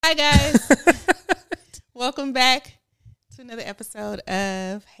Hi, guys. Welcome back to another episode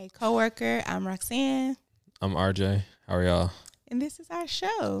of Hey Coworker. I'm Roxanne. I'm RJ. How are y'all? And this is our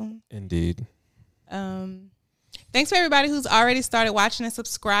show. Indeed. Thanks for everybody who's already started watching and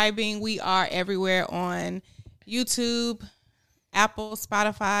subscribing. We are everywhere on YouTube, Apple,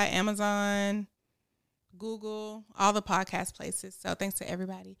 Spotify, Amazon, Google, all the podcast places. So thanks to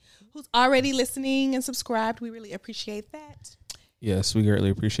everybody who's already listening and subscribed. We really appreciate that. Yes, we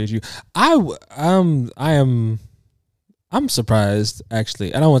greatly appreciate you. I'm surprised,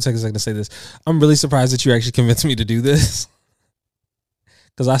 actually. I don't want to take a second to say this. I'm really surprised that you actually convinced me to do this.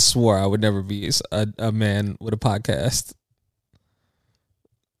 Because I swore I would never be a man with a podcast.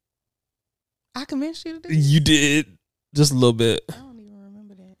 I convinced you to do this? You did. Just a little bit. I don't even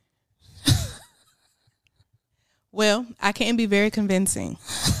remember that. Well, I can be very convincing.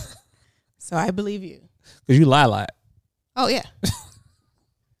 So I believe you. Because you lie a lot. Oh, yeah.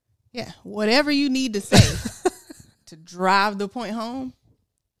 Yeah. Whatever you need to say to drive the point home,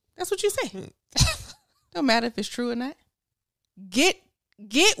 that's what you say. Don't matter if it's true or not. Get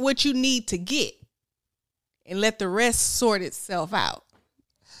what you need to get and let the rest sort itself out.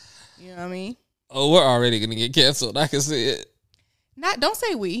 You know what I mean? Oh, we're already going to get canceled. I can see it. Don't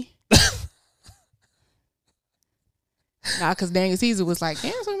say we. Nah, because Daniel Caesar was like,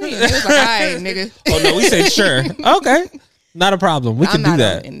 cancel me. And he was like, all right, nigga. Oh, no, we said sure. Okay. Not a problem. We can do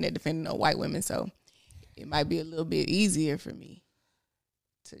that. I'm not defending no white women, so it might be a little bit easier for me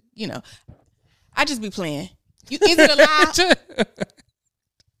to, I just be playing. Is it a lie?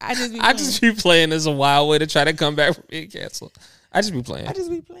 I just be playing as a wild way to try to come back from being canceled. I just be playing. Okay.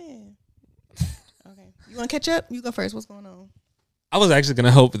 You want to catch up? You go first. What's going on? I was actually going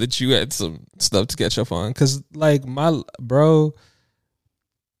to hope that you had some stuff to catch up on. Because,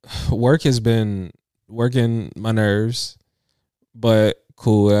 work has been working my nerves. But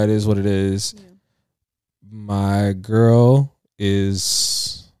cool, that is what it is. Yeah. My girl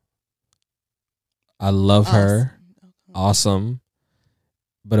I love her. Okay. Awesome.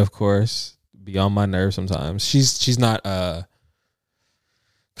 But of course, beyond my nerves sometimes. She's not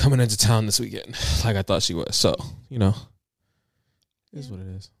coming into town this weekend like I thought she was. So, it is what it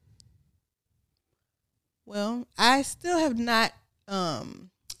is. Well, I still have not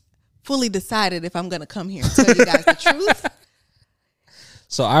fully decided if I'm going to come here and tell you guys the truth.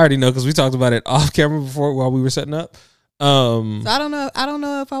 So I already know because we talked about it off camera before while we were setting up. So I don't know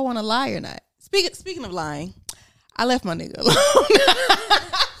if I want to lie or not. Speaking of lying, I left my nigga alone.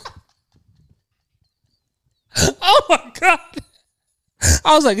 Oh my God.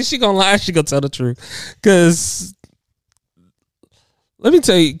 I was like, is she gonna lie? Is she gonna tell the truth? Because let me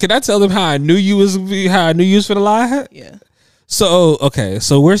tell you, can I tell them how I knew you was for the lie? Yeah. So okay,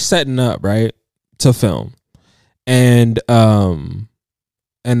 so we're setting up, right, to film. And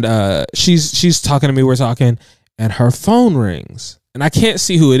she's talking to me, we're talking, and her phone rings. And I can't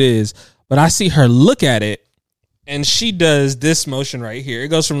see who it is, but I see her look at it, and she does this motion right here. It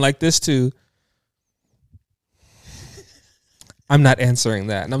goes from like this to, I'm not answering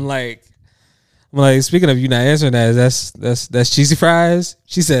that. And I'm like, speaking of you not answering that, that's cheesy fries.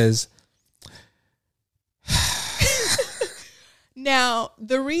 She says, now,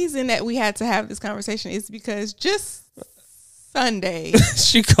 the reason that we had to have this conversation is because just Sunday,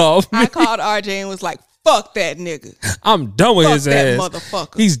 she called me. I called RJ and was like, fuck that nigga. I'm done with his that ass.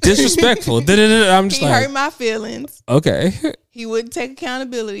 Motherfucker. He's disrespectful. I'm just he hurt my feelings. Okay. He wouldn't take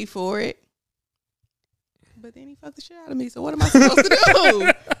accountability for it. But then he fucked the shit out of me. So what am I supposed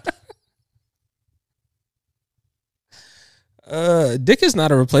to do? Dick is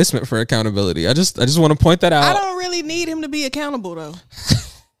not a replacement for accountability. I just want to point that out. I don't really need him to be accountable though.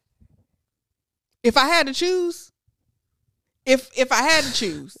 If I had to choose. If I had to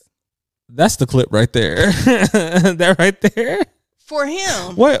choose. That's the clip right there. That right there. For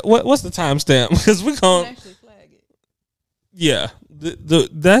him. What's the timestamp? Because we're going to actually flag it. Yeah.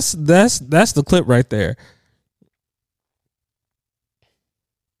 That's the clip right there.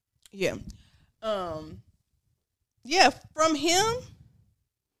 Yeah. Yeah, from him,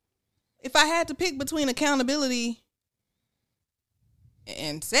 if I had to pick between accountability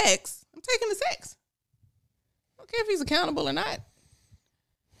and sex, I'm taking the sex. I don't care if he's accountable or not.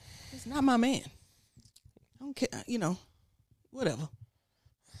 He's not my man. I don't care, whatever.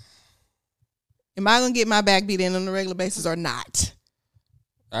 Am I going to get my back beat in on a regular basis or not?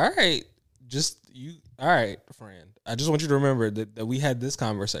 All right. All right, friend. I just want you to remember that we had this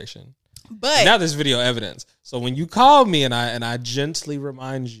conversation. But now there's video evidence. So when you call me and I gently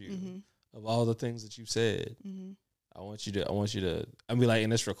remind you of all the things that you said, I want you to I'll be like,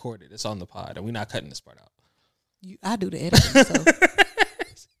 and it's recorded. It's on the pod, and we're not cutting this part out. I do the editing, so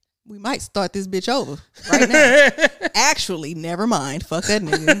might start this bitch over right now. Actually, never mind. Fuck that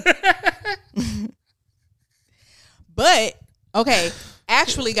nigga. But, okay.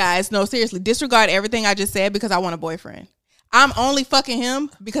 Actually, guys, no, seriously, disregard everything I just said because I want a boyfriend. I'm only fucking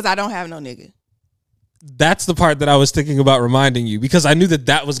him because I don't have no nigga. That's the part that I was thinking about reminding you because I knew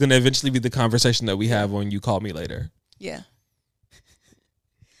that was going to eventually be the conversation that we have when you call me later. Yeah.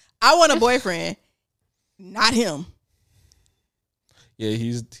 I want a boyfriend, not him. Yeah,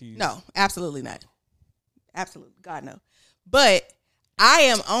 he's No, absolutely not. Absolutely. God, no. But I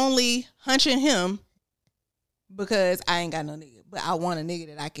am only hunching him because I ain't got no nigga. But I want a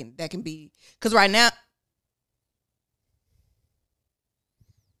nigga that can be, because right now.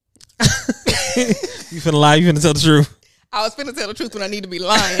 You finna lie? You finna tell the truth? I was finna tell the truth when I need to be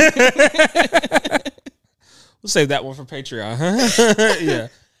lying. We'll save that one for Patreon, huh? Yeah.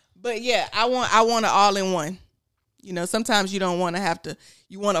 But yeah, I want an all-in-one. You know, sometimes you don't want to have to.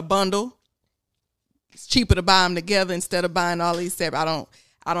 You want a bundle. It's cheaper to buy them together instead of buying all these separate. I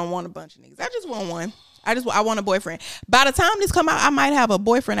don't want a bunch of niggas. I just want one. I want a boyfriend. By the time this come out, I might have a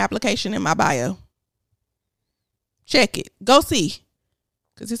boyfriend application in my bio. Check it. Go see.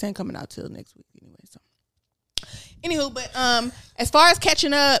 Because this ain't coming out till next week anyway. So, anywho, but as far as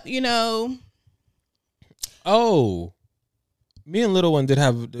catching up, you know. Oh, me and Little One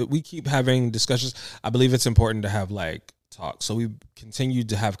we keep having discussions. I believe it's important to have like talk. So we continued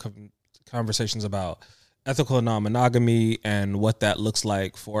to have conversations about ethical non-monogamy and what that looks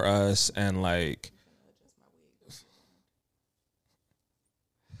like for us, and like,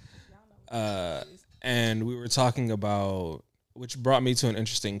 and we were talking about, which brought me to an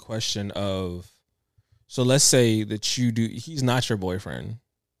interesting question of, so let's say that he's not your boyfriend.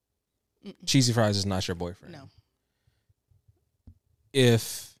 Cheesy Fries is not your boyfriend. No.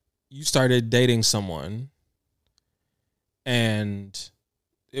 If you started dating someone and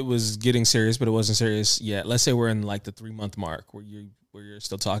it was getting serious, but it wasn't serious yet. Let's say we're in like the 3-month mark where you're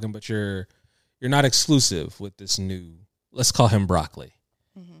still talking, but you're not exclusive with this new, let's call him Broccoli.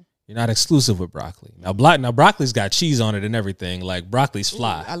 Mm-hmm. You're not exclusive with Broccoli. Now Broccoli's got cheese on it and everything. Like, Broccoli's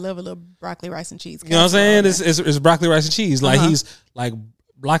fly. Ooh, I love a little broccoli, rice, and cheese. You know what I'm saying? It's broccoli, rice, and cheese. Like, he's like,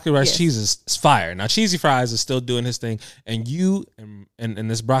 broccoli, rice, cheese is fire. Now, Cheesy Fries is still doing his thing. And you and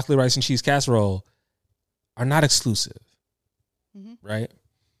this broccoli, rice, and cheese casserole are not exclusive. Mm-hmm. Right?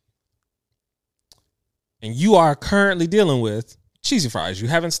 And you are currently dealing with Cheesy Fries. You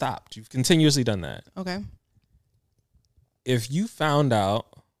haven't stopped. You've continuously done that. Okay. If you found out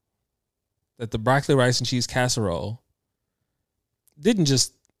that the broccoli, rice, and cheese casserole didn't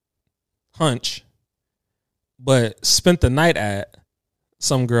just hunch, but spent the night at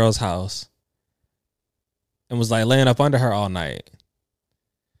some girl's house and was like laying up under her all night,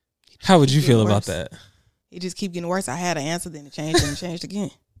 how would you feel about that? It just keep getting worse. I had an answer, then it changed and it changed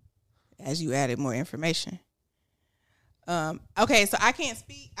again as you added more information. Okay, so I can't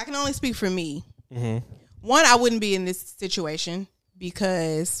speak. I can only speak for me. Mm-hmm. One, I wouldn't be in this situation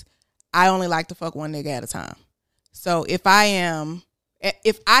because I only like to fuck one nigga at a time. So if I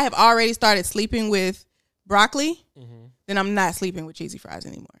have already started sleeping with Broccoli, then I'm not sleeping with Cheesy Fries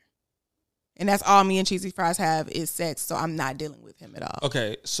anymore. And that's all me and Cheesy Fries have is sex, so I'm not dealing with him at all.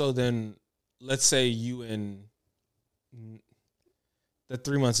 Okay, so then let's say you and the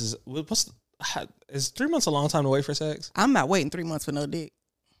 3 months is 3 months a long time to wait for sex? I'm not waiting 3 months for no dick.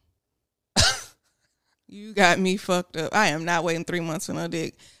 You got me fucked up. I am not waiting 3 months for no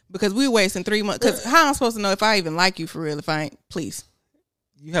dick because we're wasting 3 months. Because how am I supposed to know if I even like you for real if I ain't? Please.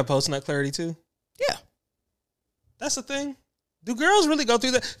 You have post-nut clarity too? Yeah. That's the thing. Do girls really go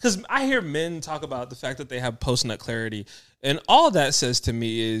through that? Because I hear men talk about the fact that they have post-nut clarity, and all that says to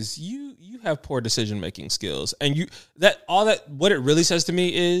me is you have poor decision-making skills, and what it really says to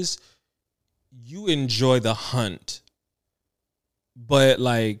me is you enjoy the hunt, but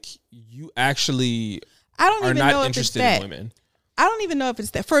like you actually are not interested in women. I don't even know if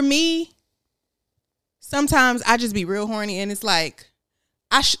it's that. For me, sometimes I just be real horny, and it's like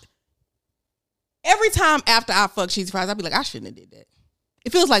every time after I fuck Cheesy Fries, I'll be like, I shouldn't have did that.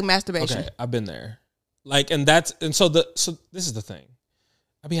 It feels like masturbation. Okay, I've been there. Like, so this is the thing.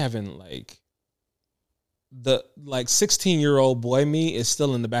 I be having like the 16-year-old boy me is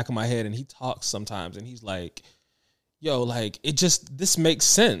still in the back of my head, and he talks sometimes, and he's like, yo, like this makes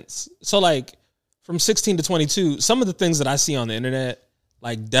sense. So like from 16 to 22, some of the things that I see on the internet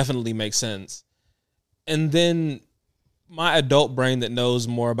like definitely make sense. And then my adult brain that knows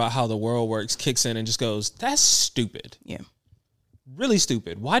more about how the world works kicks in and just goes, that's stupid. Yeah. Really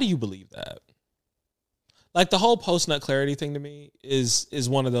stupid. Why do you believe that? Like the whole post-nut clarity thing to me is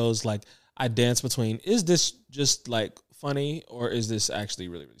one of those, like, I dance between, is this just like funny or is this actually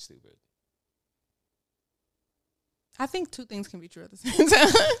really, really stupid? I think two things can be true at the same time.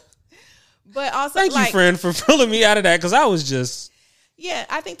 But also, thank you, friend, for pulling me out of that, because I was just. Yeah,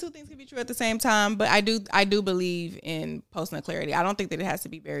 I think two things can be true at the same time. But I do believe in personal clarity. I don't think that it has to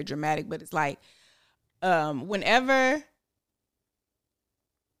be very dramatic, but it's like whenever,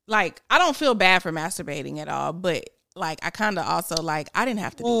 like, I don't feel bad for masturbating at all, but like I kind of also like I didn't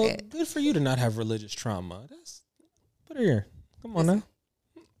have to do that. Good for you to not have religious trauma. Put her here. Come on now.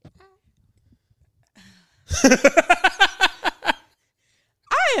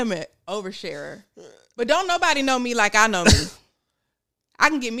 I am an oversharer, but don't nobody know me like I know me. I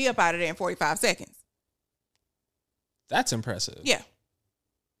can get me up out of there in 45 seconds. That's impressive. Yeah.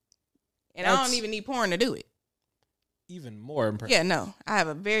 And I don't even need porn to do it. Even more impressive. Yeah, no. I have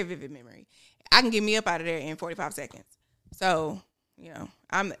a very vivid memory. I can get me up out of there in 45 seconds. So, you know,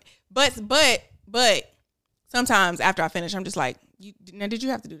 but sometimes after I finish, I'm just like, now did you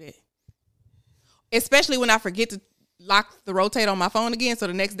have to do that? Especially when I forget to lock the rotate on my phone again. So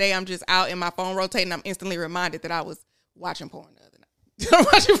the next day I'm just out in my phone rotating. I'm instantly reminded that I was watching porn the other night. I'm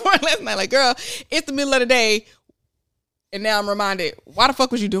watching porn last night. Like, girl, it's the middle of the day. And now I'm reminded, why the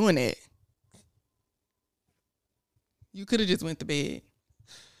fuck was you doing that? You could have just went to bed.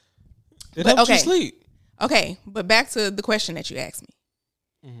 It helps you sleep. Okay, but back to the question that you asked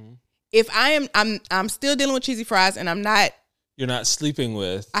me. Mm-hmm. If I'm still dealing with cheesy fries and I'm not. You're not sleeping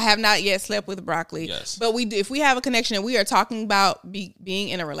with. I have not yet slept with broccoli. Yes. But if we have a connection and we are talking about being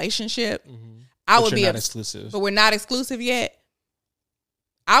in a relationship, I would be not exclusive. But we're not exclusive yet.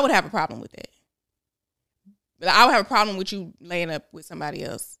 I would have a problem with that. But I would have a problem with you laying up with somebody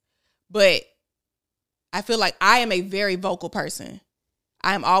else. But I feel like I am a very vocal person.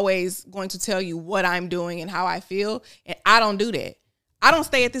 I am always going to tell you what I'm doing and how I feel. And I don't do that. I don't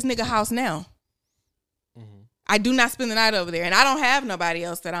stay at this nigga house now. Mm-hmm. I do not spend the night over there. And I don't have nobody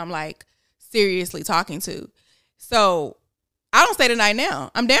else that I'm like seriously talking to. So I don't stay the night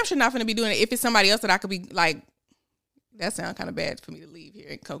now. I'm damn sure not going to be doing it if it's somebody else that I could be like, that sounds kind of bad for me to leave here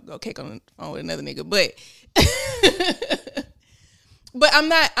and go cake on the phone with another nigga. But but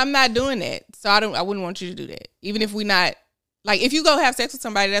I'm not doing that. So I wouldn't want you to do that. Even if we not, like, if you go have sex with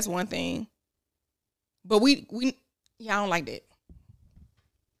somebody, that's one thing. But I don't like that.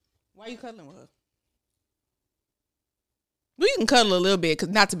 Why are you cuddling with her? Well, you can cuddle a little bit, cause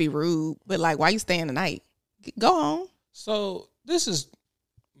not to be rude, but like, why you staying the night? Go home. So this is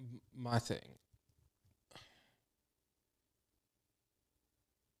my thing.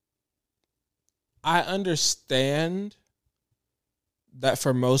 I understand that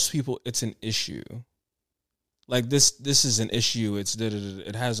for most people it's an issue. Like this is an issue.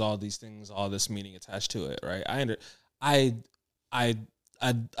 It has all these things, all this meaning attached to it, right? I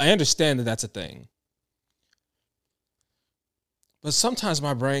understand that that's a thing. But sometimes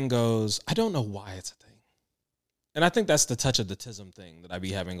my brain goes, I don't know why it's a thing. And I think that's the touch of the tism thing that I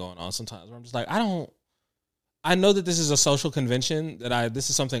be having going on sometimes, where I'm just like, I know that this is a social convention, that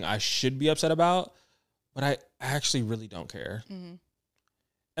this is something I should be upset about, but I actually really don't care. Mm-hmm.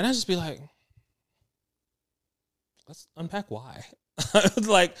 And I just be like, let's unpack why.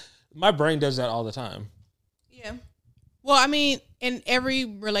 Like, my brain does that all the time. Yeah. Well, I mean, and every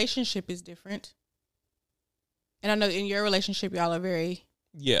relationship is different. And I know in your relationship, y'all are very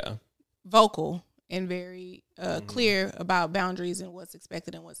vocal and very clear about boundaries and what's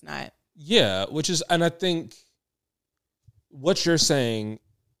expected and what's not. Yeah, and I think what you are saying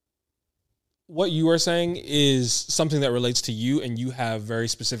is something that relates to you, and you have very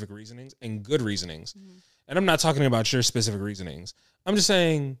specific reasonings and good reasonings. Mm-hmm. And I'm not talking about your specific reasonings. I'm just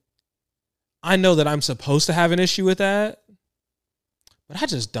saying, I know that I'm supposed to have an issue with that, but I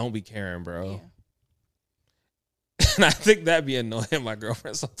just don't be caring, bro. Yeah. And I think that'd be annoying my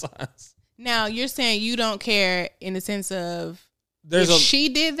girlfriend sometimes. Now, you're saying you don't care in the sense of she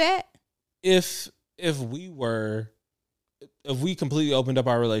did that? If we completely opened up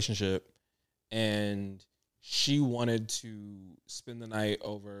our relationship and she wanted to spend the night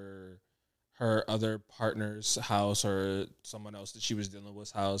over her other partner's house or someone else that she was dealing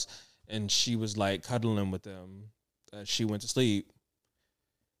with's house, and she was like cuddling with them as she went to sleep,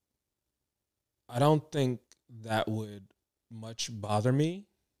 I don't think that would much bother me.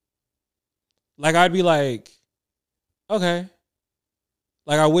 Like, I'd be like, okay.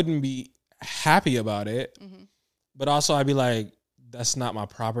 Like, I wouldn't be happy about it, but also I'd be like, that's not my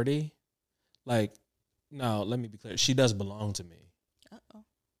property. Like, no, let me be clear. She does belong to me. Uh-oh.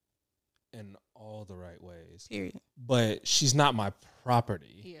 In all the right ways. Period. But she's not my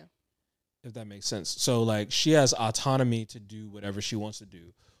property. Yeah. If that makes sense. So, like, she has autonomy to do whatever she wants to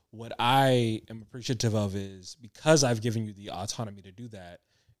do what I am appreciative of is because I've given you the autonomy to do that,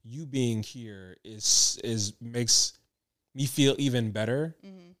 you being here is makes me feel even better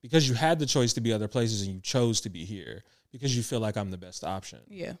because you had the choice to be other places and you chose to be here because you feel like I'm the best option.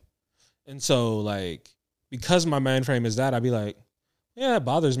 Yeah. And so like, because my mind frame is that, I'd be like, yeah, it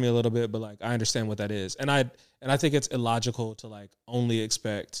bothers me a little bit, but like, I understand what that is. And I think it's illogical to like only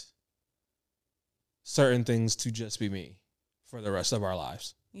expect certain things to just be me for the rest of our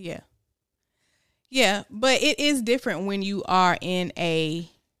lives. Yeah. Yeah. But it is different when you are in a,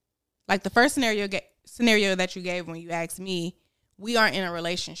 like the first scenario that you gave when you asked me, we aren't in a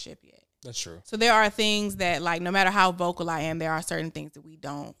relationship yet. That's true. So there are things that, like, no matter how vocal I am, there are certain things that we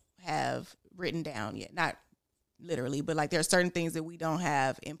don't have written down yet. Not literally, but like there are certain things that we don't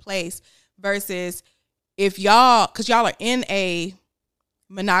have in place versus if y'all, because y'all are in a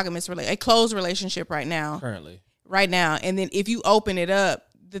monogamous, a closed relationship right now. Right now. And then if you open it up,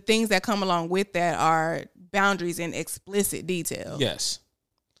 the things that come along with that are boundaries in explicit detail. Yes.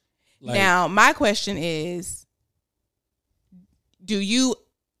 Like, now, my question is,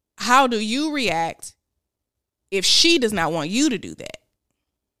 how do you react if she does not want you to do that?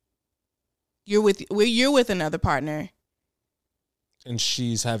 You're with another partner, and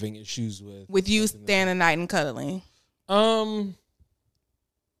she's having issues with you staying the night and cuddling.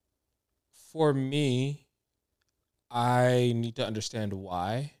 For me, I need to understand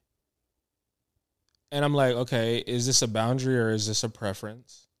why, and I'm like, okay, is this a boundary or is this a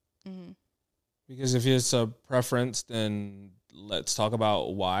preference? Mm-hmm. Because if it's a preference, then let's talk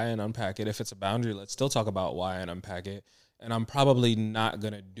about why and unpack it. If it's a boundary, let's still talk about why and unpack it. And I'm probably not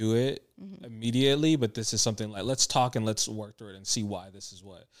going to do it immediately, but this is something like, let's talk and let's work through it and see why this is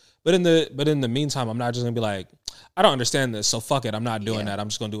what. But in the meantime, I'm not just going to be like, I don't understand this, so fuck it, I'm not doing that. I'm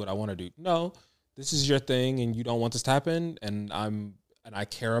just going to do what I want to do. No, this is your thing and you don't want this to happen, and I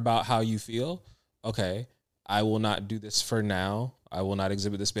care about how you feel. Okay, I will not do this for now. I will not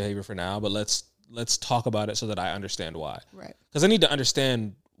exhibit this behavior for now, but let's talk about it so that I understand why. Right. Because I need to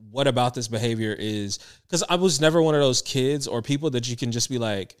understand what about this behavior is, because I was never one of those kids or people that you can just be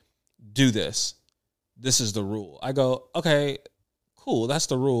like, do this. This is the rule. I go, okay, cool, that's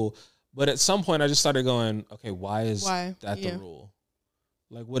the rule. But at some point I just started going, okay, why is that the rule?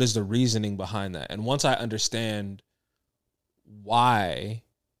 Like, what is the reasoning behind that? And once I understand why,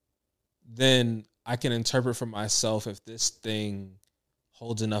 then I can interpret for myself if this thing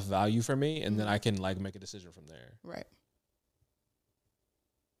holds enough value for me, and then I can like make a decision from there. Right.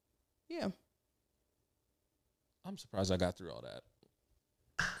 Yeah. I'm surprised I got through all that.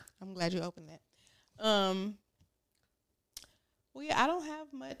 I'm glad you opened that. Well, yeah, I don't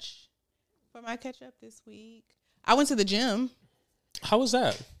have much for my catch up this week. I went to the gym. How was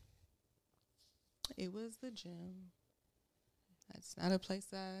that? It was the gym. That's not a place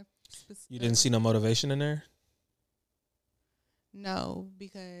You didn't see no motivation in there? No,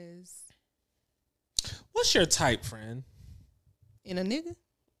 because... What's your type, friend? In a nigga?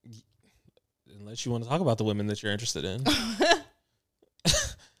 Unless you want to talk about the women that you're interested in.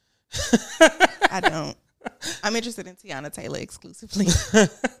 I don't. I'm interested in Tiana Taylor exclusively.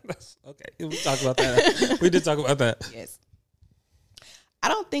 Okay, we talked about that. We did talk about that. Yes. I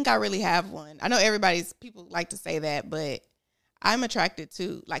don't think I really have one. I know people like to say that, but I'm attracted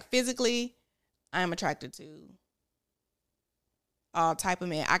to, like, physically, I'm attracted to all type of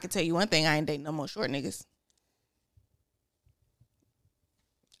men. I can tell you one thing, I ain't dating no more short niggas.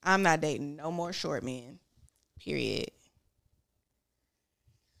 I'm not dating no more short men. Period.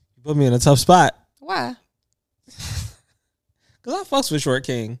 You put me in a tough spot. Why? Because I fucks with Short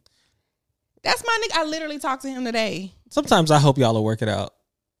King. That's my nigga. I literally talked to him today. Sometimes I hope y'all will work it out.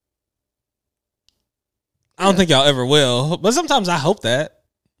 I don't think y'all ever will, but sometimes I hope that.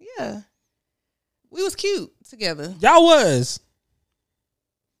 Yeah. We was cute together. Y'all was.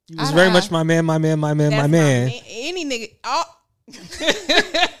 You was very much my man. Any nigga. Oh.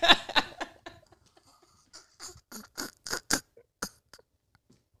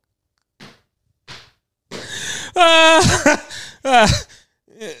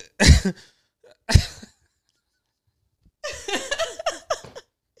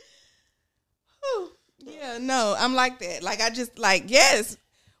 Yeah, no, I'm like that. Like, I just like, yes.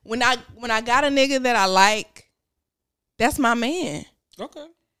 When I got a nigga that I like, that's my man. Okay.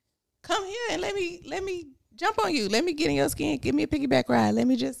 Come here and let me jump on you. Let me get in your skin. Give me a piggyback ride. Let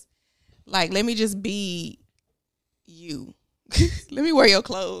me just be you. Let me wear your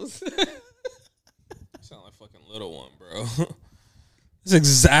clothes. You sound like fucking little one, bro. That's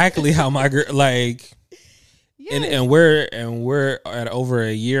exactly how my girl like. Yes. And we're at over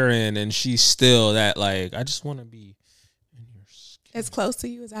a year in, and she's still that like, I just want to be in your skin. as close to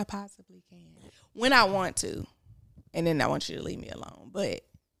you as I possibly can when I want to, and then I want you to leave me alone. But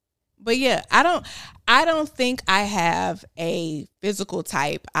yeah, I don't think I have a physical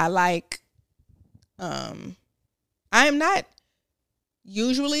type. I like, I am not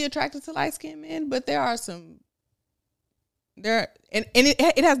usually attracted to light skinned men, but there are some. And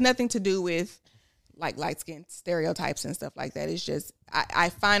it has nothing to do with like light skin stereotypes and stuff like that. It's just I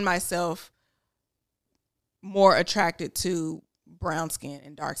find myself more attracted to brown skin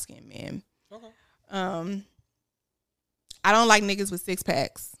and dark skinned men. Okay. I don't like niggas with six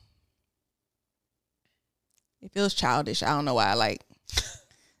packs. It feels childish. I don't know why. Like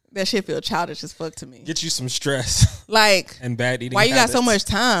that shit feels childish as fuck to me. Get you some stress. Like and bad eating. Why you habits. got so much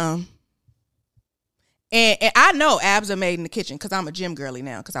time? And I know abs are made in the kitchen because I'm a gym girly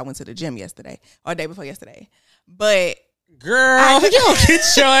now because I went to the gym yesterday or day before yesterday. But girl, you don't get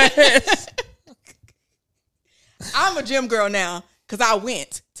your ass. I'm a gym girl now because I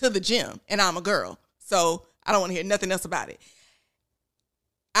went to the gym and I'm a girl. So I don't want to hear nothing else about it.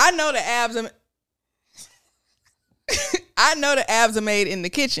 I know the abs are I know the abs are made in the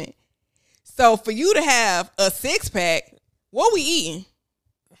kitchen. So for you to have a six pack, what we eating?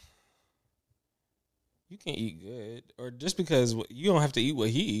 You can't eat good, or just because you don't have to eat what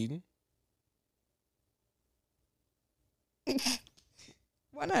he eating.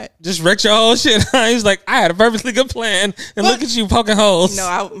 Why not? Just wrecked your whole shit. He's like, I had a perfectly good plan, and look at you poking holes.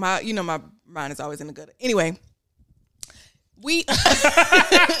 No, my mind is always in the gutter. Anyway,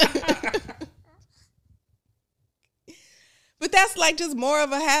 but that's like just more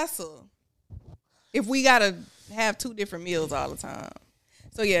of a hassle if we gotta have two different meals all the time.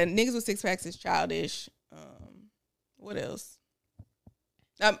 So yeah, niggas with six packs is childish. What else?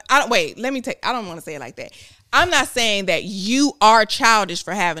 I don't want to say it like that. I'm not saying that you are childish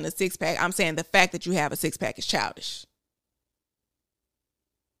for having a six pack. I'm saying the fact that you have a six pack is childish.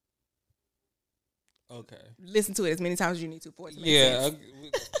 Okay. Listen to it as many times as you need to for it to make sense.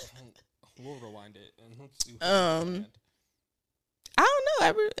 We'll rewind it. And let's see I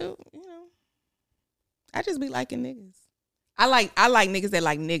don't know. I just be liking niggas. I like niggas that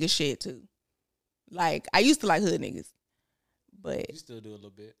like nigga shit too. Like I used to like hood niggas, but you still do a little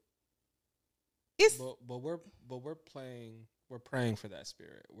bit. It's but we're praying for that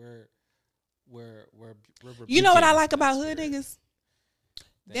spirit. We're you know what I like about hood niggas?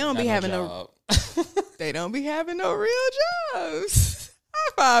 They don't be having they don't be having no real jobs.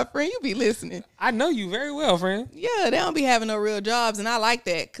 High five, friend. You be listening. I know you very well, friend. Yeah, they don't be having no real jobs, and I like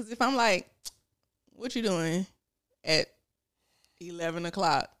that because if I'm like, what you doing at 11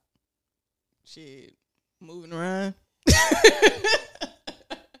 o'clock? Shit, moving around. Come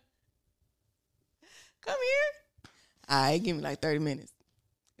here. All right, give me like 30 minutes.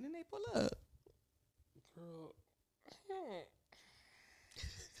 And then they pull up. Girl.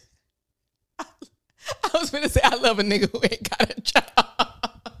 I was going to say, I love a nigga who ain't got a job.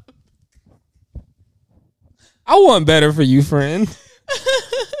 I want better for you, friend.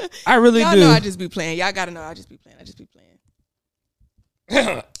 I really Y'all do. know I just be playing. Y'all got to know I just be playing.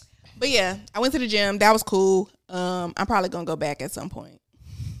 But yeah, I went to the gym. That was cool. I'm probably going to go back at some point.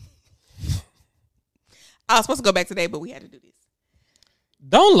 I was supposed to go back today, but we had to do this.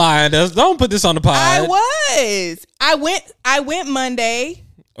 Don't lie to us. Don't put this on the pod. I went Monday.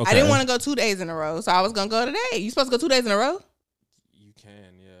 Okay. I didn't want to go 2 days in a row, so I was going to go today. You supposed to go 2 days in a row? You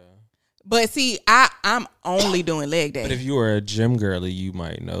can, yeah. But see, I'm only doing leg day. But if you were a gym girly, you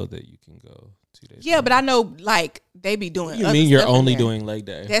might know that you can go 2 days. Yeah, but I know like they be doing. You mean you're only doing leg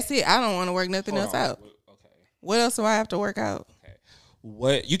day? That's it. I don't want to work nothing else out. Okay. What else do I have to work out? Okay.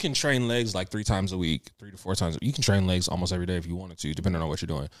 What you can train legs like 3 times a week, 3 to 4 times. You can train legs almost every day if you wanted to, depending on what you're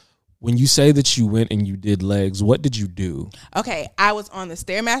doing. When you say that you went and you did legs, what did you do? Okay, I was on the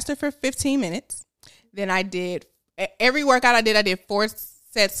Stairmaster for 15 minutes. Then I did every workout I did 4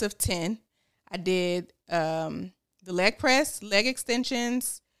 sets of 10. I did the leg press, leg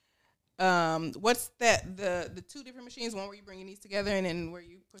extensions. What's that? The 2 different machines, one where you bring your knees together and then where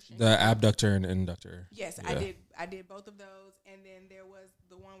you pushing. The abductor and inductor. Yes, yeah. I did both of those, and then there was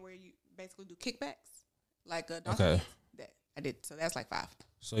the one where you basically do kickbacks, like a donkey. Okay. That I did, so that's like 5.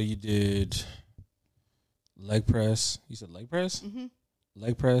 So you did leg press. You said leg press? Mm-hmm.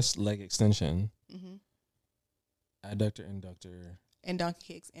 Leg press, leg extension, mm-hmm. adductor, inductor. And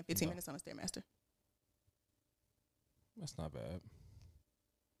donkey kicks, and 15 minutes on a Stairmaster. That's not bad.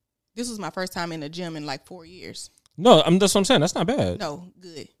 This was my first time in the gym in like 4 years. No, that's what I'm saying. That's not bad. No,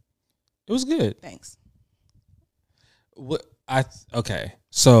 good. It was good. Thanks. Okay.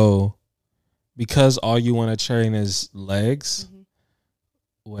 So because all you want to train is legs,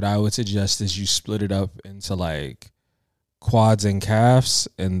 what I would suggest is you split it up into like quads and calves,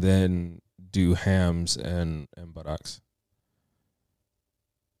 and then do hams and buttocks.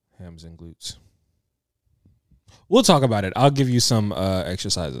 Hams and glutes. We'll talk about it. I'll give you some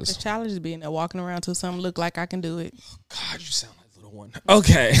exercises. The challenge is being there walking around till something look like I can do it. God, you sound like a little one.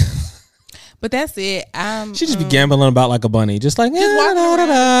 Okay. But that's it. She just be gambling about like a bunny. Just like, just walking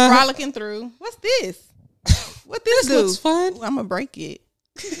around, frolicking through. What's this? What this do? Looks fun. I'm going to break it.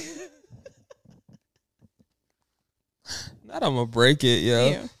 Not I'm going to break it, yo.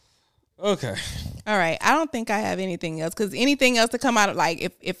 Yeah. Okay. All right. I don't think I have anything else because anything else to come out of,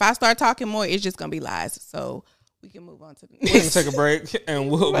 like, if I start talking more, it's just going to be lies. So we can move on to the next. We're going to take a break and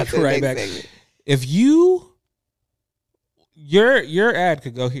we'll be right back. If your ad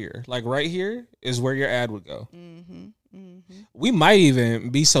could go here, like right here is where your ad would go. Mm-hmm. Mm-hmm. We might even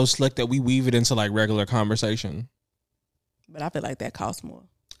be so slick that we weave it into like regular conversation. But I feel like that costs more.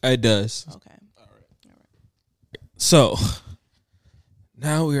 It does. Okay. All right. So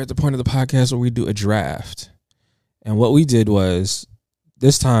now we're at the point of the podcast where we do a draft. And what we did was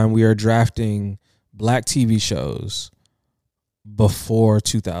this time we are drafting Black TV shows before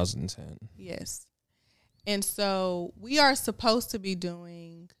 2010. Yes. And so we are supposed to be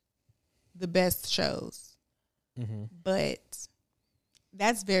doing the best shows. Mm-hmm. But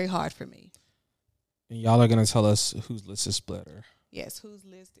that's very hard for me. And y'all are going to tell us whose list is better. Yes, whose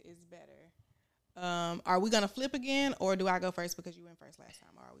list is better. Are we going to flip again, or do I go first because you went first last time,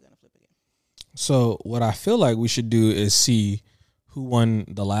 or are we going to flip again? So what I feel like we should do is see who won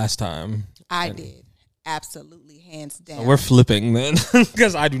the last time. I did. Absolutely, hands down. So we're flipping then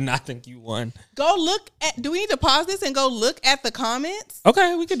because I do not think you won. Go look at, do we need to pause this and go look at the comments?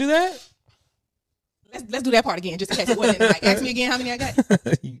 Okay, we can do that. Let's do that part again, just in case it wasn't. Like, ask me again how many I got.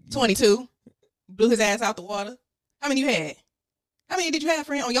 22. Blew his ass out the water. How many you had? How many did you have,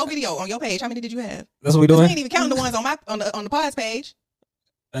 friend? On your video, on your page, how many did you have? That's what we doing? We ain't even counting the ones on the pod's page.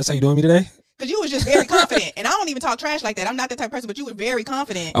 That's how you doing me today? Because you was just very confident. And I don't even talk trash like that. I'm not that type of person, but you were very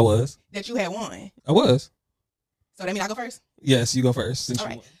confident. I was. That you had won. I was. So that means I go first? Yes, you go first. All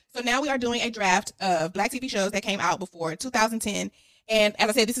right. So now we are doing a draft of Black TV shows that came out before 2010. And as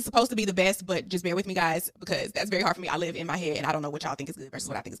I said, this is supposed to be the best, but just bear with me, guys, because that's very hard for me. I live in my head, and I don't know what y'all think is good versus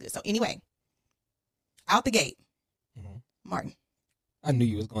what I think is good. So anyway, out the gate, Martin. I knew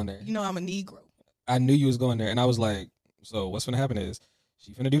you was going there. You know I'm a Negro. I knew you was going there, and I was like, so what's going to happen is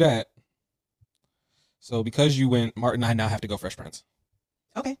she finna do that. So because you went, Martin, I now have to go Fresh Prince.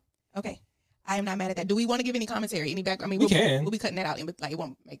 Okay. I am not mad at that. Do we want to give any commentary, any background? I mean, we'll be cutting that out, like it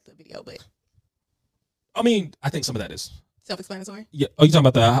won't make the video, but. I mean, I think some of that is. Self-explanatory? Yeah. Oh, you talking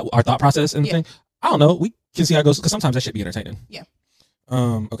about our thought process and thing? I don't know. We can see how it goes because sometimes that should be entertaining. Yeah.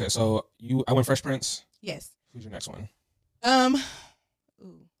 Okay. So I went Fresh Prince. Yes. Who's your next one?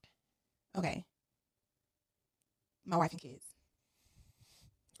 Ooh. Okay. My Wife and Kids.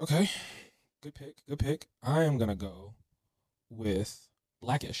 Okay. Good pick. I am gonna go with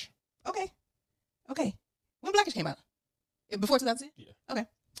Blackish. Okay. When Blackish came out? Before 2010? Yeah. Okay.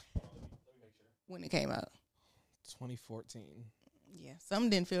 When it came out? 2014. Yeah, something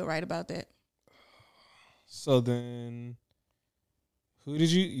didn't feel right about that. So then, who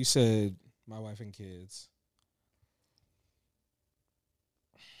did you said My Wife and Kids.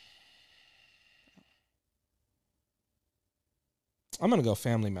 I'm going to go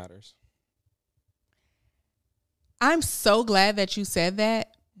Family Matters. I'm so glad that you said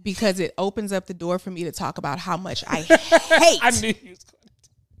that because it opens up the door for me to talk about how much I hate I knew you was going to do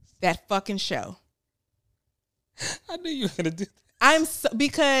that fucking show. I knew you were going to do that.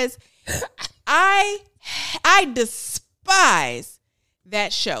 Because I despise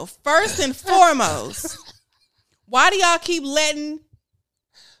that show. First and foremost, why do y'all keep letting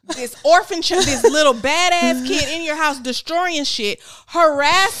this orphan child, this little badass kid in your house destroying shit,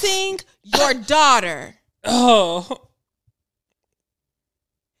 harassing your daughter? Oh.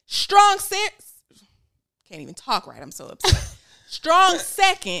 Strong can't even talk right. I'm so upset. Strong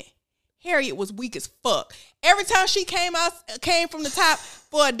second. Harriet was weak as fuck. Every time she came from the top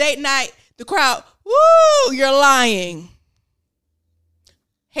for a date night, the crowd, woo, you're lying.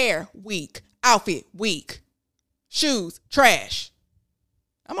 Hair, weak. Outfit, weak. Shoes, trash.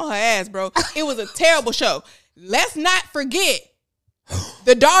 I'm on her ass, bro. It was a terrible show. Let's not forget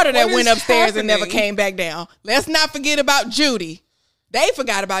the daughter that went upstairs and never came back down. Let's not forget about Judy. They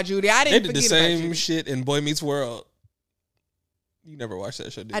forgot about Judy. I didn't forget about Judy. They did the same shit in Boy Meets World. You never watched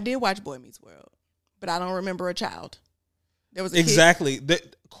that show, did you? I did watch Boy Meets World, but I don't remember a child. There was exactly.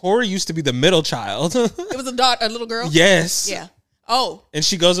 Corey used to be the middle child. It was a little girl? Yes. Yeah. Oh. And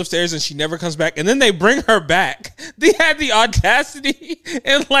she goes upstairs and she never comes back. And then they bring her back. They had the audacity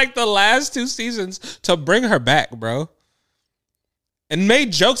in like the last 2 seasons to bring her back, bro. and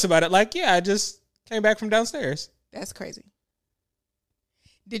made jokes about it. Like, yeah, I just came back from downstairs. That's crazy.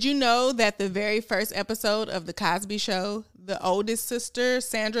 Did you know that the very first episode of The Cosby Show, the oldest sister,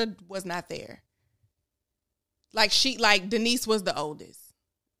 Sandra, was not there? Like Denise was the oldest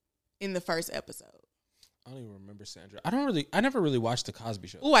in the first episode. I don't even remember Sandra. I never really watched The Cosby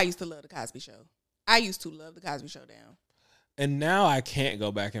Show. Oh, I used to love The Cosby Show. I used to love The Cosby Show down. And now I can't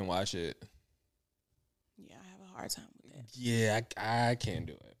go back and watch it. Yeah, I have a hard time with that. Yeah, I can't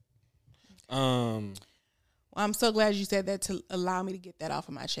do it. Okay. Well, I'm so glad you said that to allow me to get that off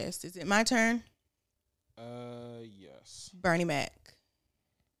of my chest. Is it my turn? Yes. Bernie Mac.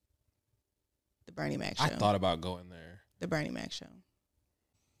 The Bernie Mac Show. I thought about going there. The Bernie Mac Show.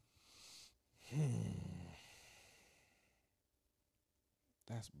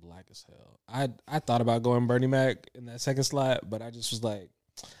 That's black as hell. I thought about going Bernie Mac in that second slot, but I just was like,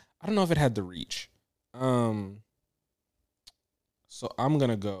 I don't know if it had the reach. So I'm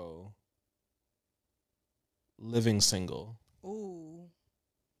gonna go Living Single. Ooh.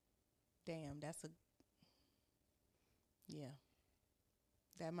 Damn, yeah.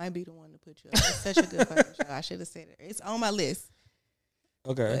 That might be the one to put you up. It's such a good fucking show. I should have said it. It's on my list.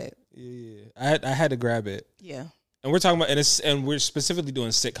 Okay. But, yeah. I had to grab it. Yeah. And we're talking about, and we're specifically doing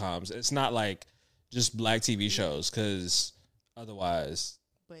sitcoms. It's not like just black TV shows, because otherwise.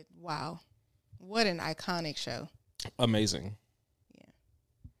 But wow, what an iconic show! Amazing.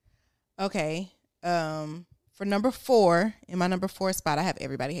 Yeah. Okay. For number 4, in my number 4 spot, I have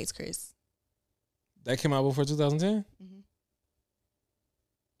Everybody Hates Chris. That came out before 2010. Mm-hmm.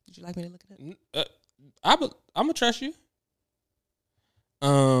 Would you like me to look it up? I'm gonna trust you.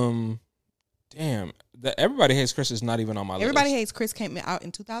 Damn, Everybody Hates Chris is not even on my list. Everybody Hates Chris came out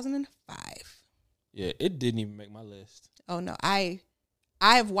in 2005. Yeah, it didn't even make my list. Oh no, I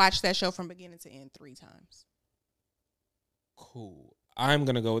have watched that show from beginning to end 3 times. Cool. I'm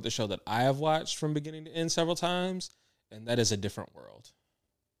gonna go with the show that I have watched from beginning to end several times, and that is A Different World.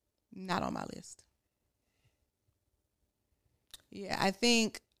 Not on my list. Yeah, I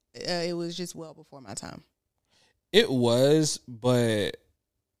think it was just well before my time. It was, but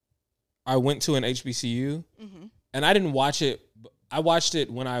I went to an HBCU, and I didn't watch it. I watched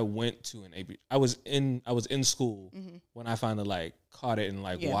it when I went to an HBCU. I was in school when I finally caught it and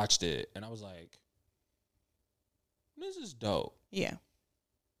watched it, and I was like, "This is dope." Yeah.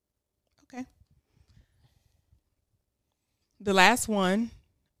 Okay. The last one,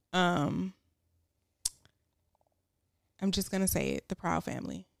 I'm just gonna say it: The Proud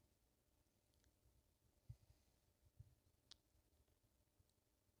Family.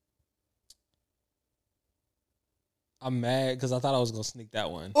 I'm mad because I thought I was gonna sneak that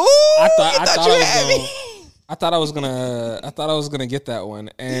one. Ooh, I thought I was gonna get that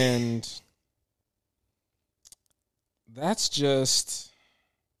one, and that's just.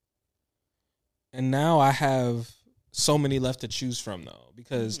 And now I have so many left to choose from, though,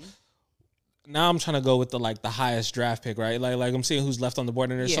 because now I'm trying to go with the highest draft pick, right? Like I'm seeing who's left on the board,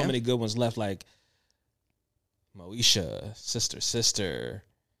 and there's so many good ones left, like Moesha, Sister.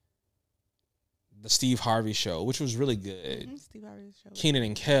 The Steve Harvey Show, which was really good. Steve Harvey Show. Kenan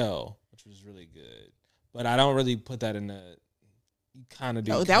and Kel, which was really good. But I don't really put that in the. You kind of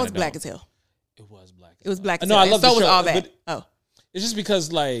do. Oh, that was black as hell. It was black. It was black as hell. No, I love the show. So was all that. Oh, it's just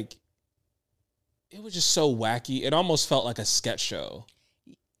because it was just so wacky. It almost felt like a sketch show.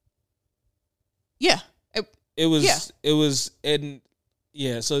 Yeah. It was. Yeah. It was. And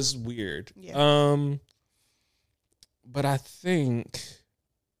yeah, so it's weird. Yeah. But I think.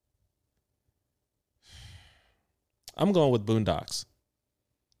 I'm going with Boondocks.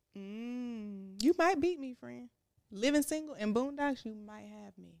 You might beat me, friend. Living Single and Boondocks, you might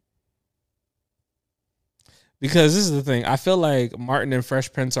have me. Because this is the thing. I feel like Martin and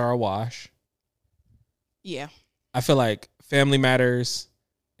Fresh Prince are a wash. Yeah. I feel like Family Matters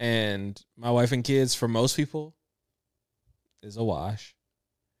and My Wife and Kids, for most people, is a wash.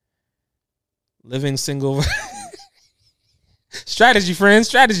 Living Single. Strategy, friend.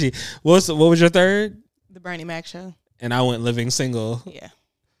 Strategy. What was your third? The Bernie Mac Show. And I went Living Single. Yeah.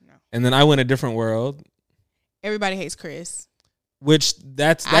 No. And then I went A Different World. Everybody Hates Chris. Which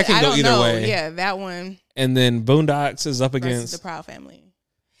that can go either way. Yeah, that one. And then Boondocks is up against The Proud Family.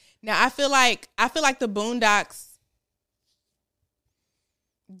 Now I feel like the Boondocks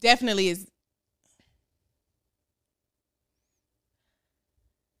definitely is.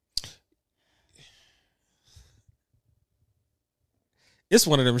 It's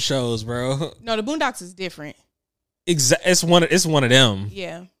one of them shows, bro. No, the Boondocks is different. It's one of them.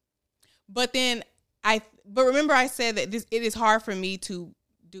 Yeah. But then remember I said that it is hard for me to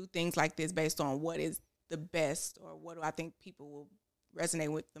do things like this based on what is the best or what do I think people will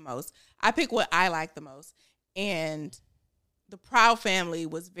resonate with the most. I pick what I like the most. And the Proud Family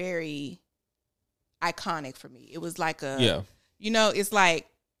was very iconic for me. It was like it's like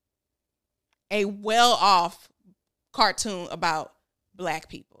a well-off cartoon about Black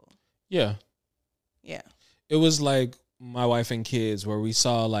people. Yeah. Yeah. It was like My Wife and Kids, where we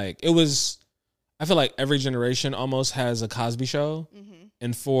saw I feel like every generation almost has a Cosby Show. Mm-hmm.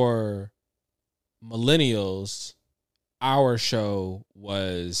 And for millennials, our show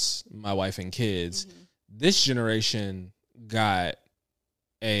was My Wife and Kids. Mm-hmm. This generation got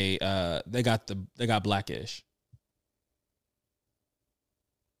they got Blackish.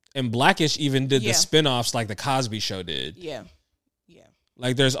 And Blackish even did the spinoffs like the Cosby Show did. Yeah. Yeah.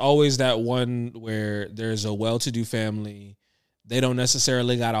 Like there's always that one where there's a well-to-do family. They don't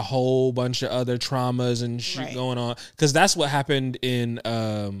necessarily got a whole bunch of other traumas and shit going on. Because that's what happened in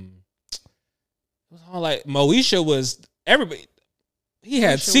Moesha was everybody. He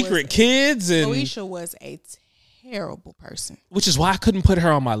had secret kids, and Moesha was a terrible person. Which is why I couldn't put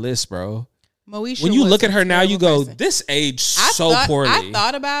her on my list, bro. Moesha, when you look at her now, you go, this aged so poorly. I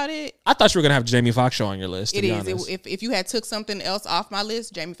thought about it. I thought you were gonna have Jamie Foxx show on your list. It is. If you had took something else off my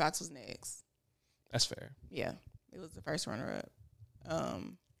list, Jamie Foxx was next. That's fair. Yeah, it was the first runner up.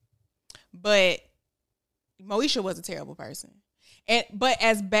 But Moesha was a terrible person, but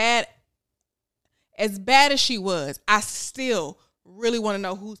as bad as she was, I still really want to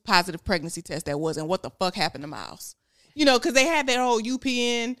know whose positive pregnancy test that was and what the fuck happened to Miles. Because they had that whole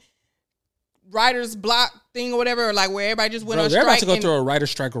UPN writer's block thing or whatever, like where everybody just went on strike. They're about to go through a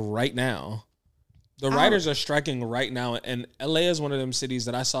writer's strike right now. The writers are striking right now, and LA is one of them cities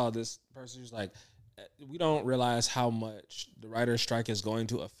that I saw this person who's like, we don't realize how much the writer's strike is going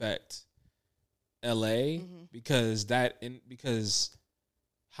to affect LA because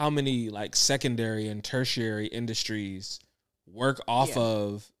how many like secondary and tertiary industries work off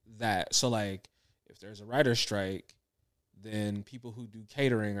of that. So like if there's a writer's strike, then people who do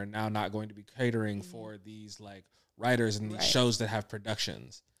catering are now not going to be catering for these like writers and these shows that have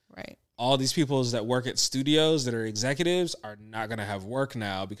productions. Right. All these people that work at studios that are executives are not going to have work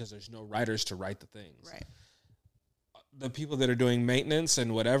now because there's no writers to write the things. Right. The people that are doing maintenance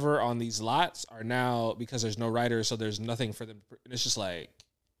and whatever on these lots are now, because there's no writers, so there's nothing for them. And it's just like,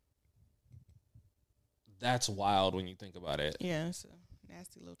 that's wild when you think about it. Yeah, it's a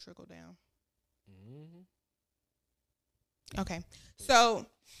nasty little trickle down. Mm-hmm. Okay. So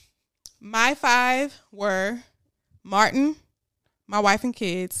my 5 were Martin, My Wife and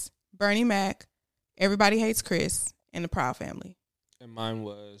Kids, Bernie Mac, Everybody Hates Chris, and The Proud Family. And mine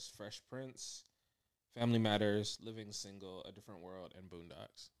was Fresh Prince, Family Matters, Living Single, A Different World, and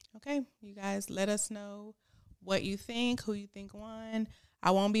Boondocks. Okay, you guys let us know what you think, who you think won.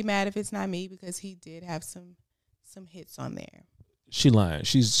 I won't be mad if it's not me because he did have some hits on there. She lying.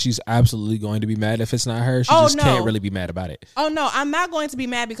 She's absolutely going to be mad if it's not her. She can't really be mad about it. Oh, no, I'm not going to be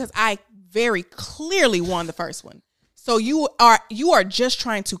mad because I very clearly won the first one. So you are just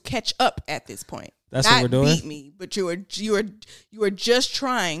trying to catch up at this point. That's what we're doing? Not beat me, but you are just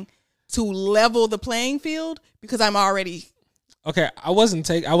trying to level the playing field because I'm already... Okay, I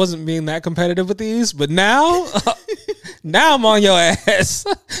wasn't being that competitive with these, but now now I'm on your ass.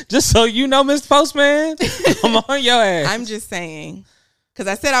 Just so you know, Mr. Postman, I'm on your ass. I'm just saying, because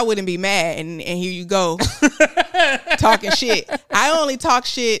I said I wouldn't be mad, and here you go talking shit. I only talk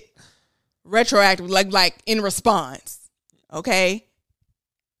shit retroactive, like in response. Okay,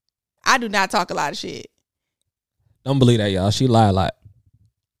 I do not talk a lot of shit. Don't believe that, y'all. She lie a lot.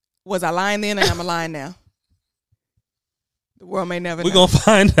 Was I lying then, or am I lying now? The world may never know. We're going to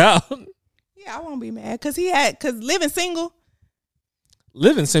find out. Yeah, I won't be mad. Because Living Single.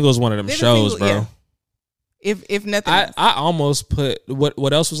 Living Single is one of them shows, bro. Yeah. If nothing else. I almost put,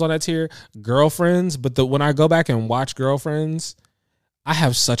 what else was on that tier? Girlfriends. But when I go back and watch Girlfriends, I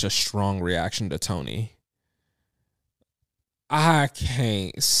have such a strong reaction to Tony. I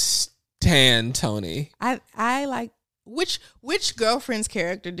can't stand Tony. I like, which Girlfriend's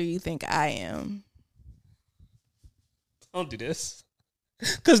character do you think I am? Don't do this.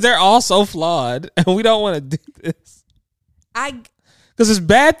 Because they're all so flawed. And we don't want to do this. Because there's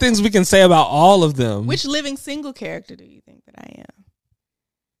bad things we can say about all of them. Which Living Single character do you think that I am?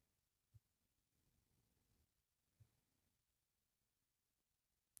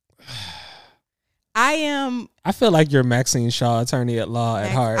 I feel like you're Maxine Shaw, attorney at law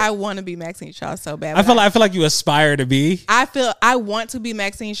at heart. I want to be Maxine Shaw so bad. I feel like you aspire to be. I want to be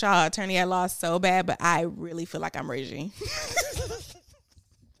Maxine Shaw, attorney at law so bad, but I really feel like I'm Reggie.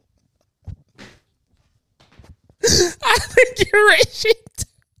 I think you're Reggie.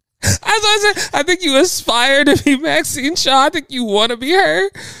 I said, I think you aspire to be Maxine Shaw. I think you want to be her.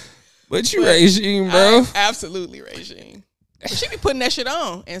 But you Regine, bro. I'm absolutely Regine. But she be putting that shit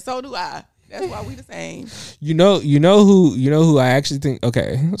on, and so do I. That's why we the same. You know who I actually think.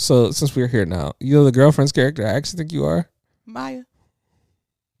 Okay, so since we're here now, you know the girlfriend's character. I actually think you are Maya.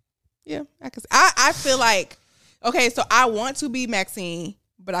 Yeah, I feel like okay. So I want to be Maxine,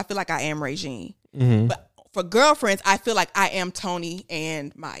 but I feel like I am Regine. Mm-hmm. But for girlfriends, I feel like I am Tony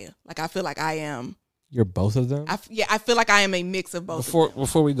and Maya. Like I feel like I am. You're both of them. I feel like I am a mix of both.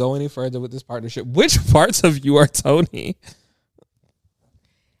 Before we go any further with this partnership, which parts of you are Tony?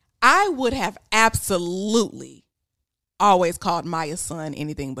 I would have absolutely always called Maya's son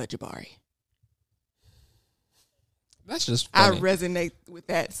anything but Jabari. That's just funny. I resonate with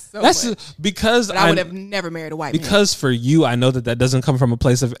that so much. Because I would have never married a white man. Because for you, I know that doesn't come from a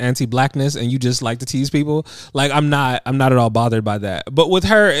place of anti-blackness, and you just like to tease people. Like I'm not at all bothered by that. But with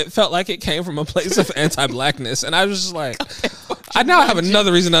her, it felt like it came from a place of anti-blackness, and I was just like, I now have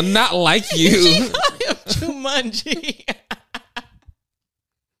another reason to not like you. Jumanji.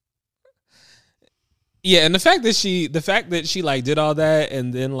 Yeah, and the fact that she like did all that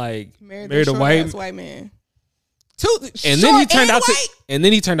and then like married a white man. And then he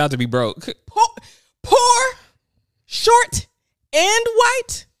turned out to be broke. Poor, short, and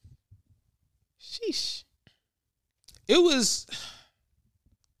white. Sheesh. It was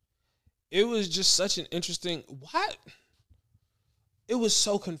just such an interesting what? It was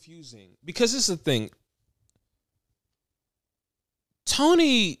so confusing because this is the thing.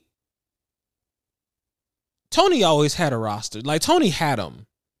 Tony always had a roster. Like Tony had them.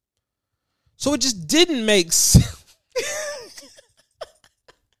 So it just didn't make sense.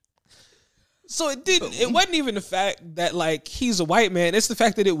 So it wasn't even the fact that like he's a white man. It's the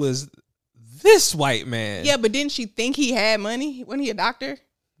fact that it was this white man. Yeah, but didn't she think he had money? Wasn't he a doctor?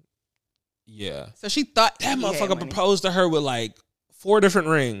 Yeah. So she thought that motherfucker proposed to her with like 4 different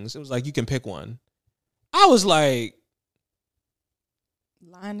rings. It was like, you can pick one. I was like,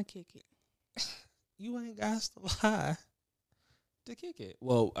 lying to kick it. You ain't got to lie to kick it.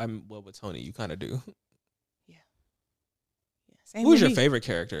 Well, with Tony, you kind of do. Yeah. Who's your favorite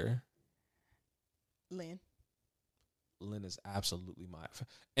character? Lynn. Lynn is absolutely my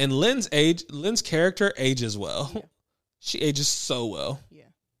and Lynn's character ages well. Yeah. She ages so well. Yeah.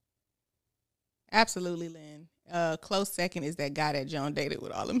 Absolutely, Lynn. Close second is that guy that John dated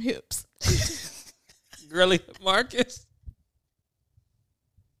with all them hips. Girly Marcus.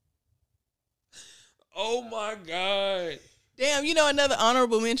 Oh my God. Damn, you know another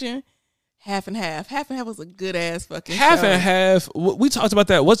honorable mention? Half and Half. Half and Half was a good ass fucking Half show. and Half. We talked about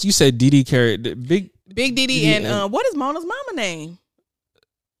that. What's you said? Didi carried Big Didi and what is Mona's mama name?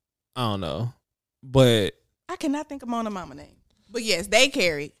 I don't know, but I cannot think of Mona's mama name. But yes, they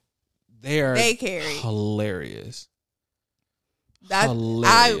carried. They carried. Hilarious.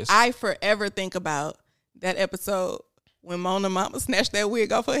 Hilarious. I forever think about that episode when Mona mama snatched that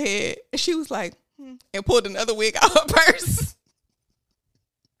wig off her head and she was like, and pulled another wig out her purse.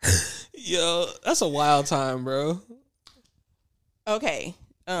 Yo, that's a wild time, bro. Okay.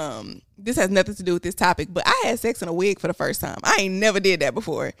 This has nothing to do with this topic, but I had sex in a wig for the first time. I ain't never did that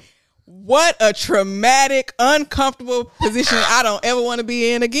before. What a traumatic, uncomfortable position I don't ever want to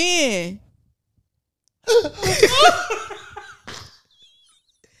be in again.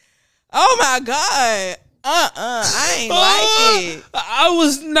 Oh my God. I ain't like it.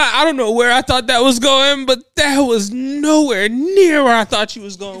 I don't know where I thought that was going, but that was nowhere near where I thought you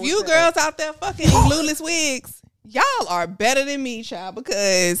was going. If you girls out there fucking in glueless wigs, y'all are better than me, child,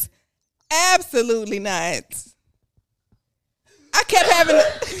 because absolutely not. I kept having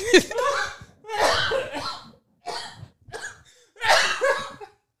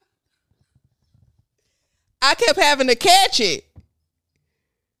to catch it.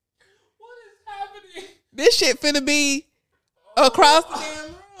 What is happening? This shit finna be across the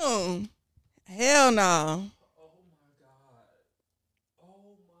damn room. Hell no. Oh my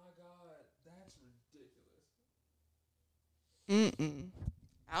God. That's ridiculous.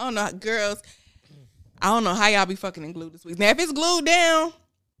 I don't know, girls. I don't know how y'all be fucking in glueless wigs. Now, if it's glued down,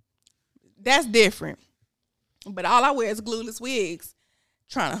 that's different. But all I wear is glueless wigs.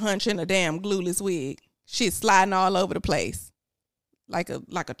 Trying to hunch in a damn glueless wig. Shit sliding all over the place. Like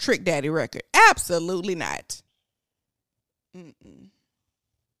a Trick Daddy record. Absolutely not. I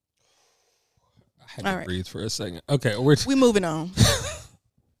had to breathe for a second. Okay, we moving on.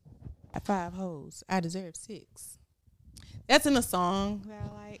 At 5 hoes, I deserve 6. That's in a song that I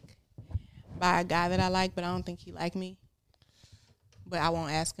like by a guy that I like, but I don't think he like me. But I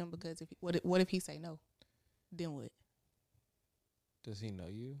won't ask him because what if he say no? Then what? Does he know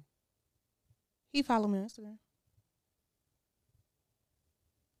you? He followed me on Instagram.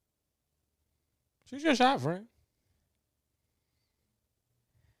 Shoot your shot, friend.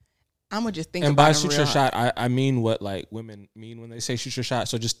 I'm gonna just think and about by him shoot real your hard. shot, I mean what like women mean when they say shoot your shot.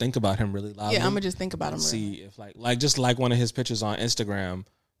 So just think about him really loudly. Yeah, I'm gonna just think about him. and Real see if like just like one of his pictures on Instagram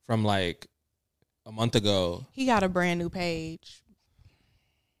from like a month ago. He got a brand new page.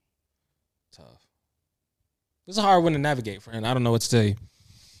 Tough. It's a hard one to navigate, friend. I don't know what to tell you.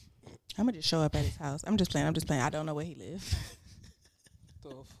 I'm gonna just show up at his house. I'm just playing. I don't know where he lives.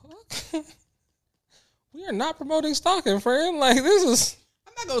 The fuck? We are not promoting stalking, friend. Like this is.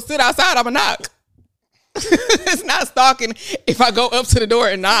 I'm not gonna sit outside. I'm gonna knock. It's not stalking if I go up to the door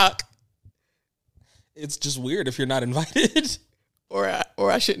and knock. It's just weird if you're not invited. Or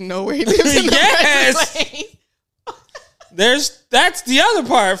I shouldn't know where he lives. In the Yes. first place. That's the other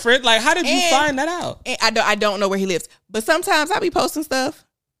part, friend. Like, how did you find that out? And I don't know where he lives. But sometimes I be posting stuff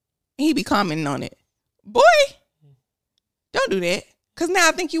and he be commenting on it. Boy, don't do that. Cause now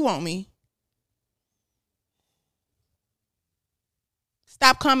I think you want me.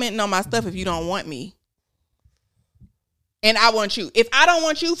 Stop commenting on my stuff if you don't want me. And I want you. If I don't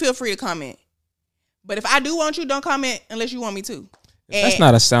want you, feel free to comment. But if I do want you, don't comment unless you want me to. That's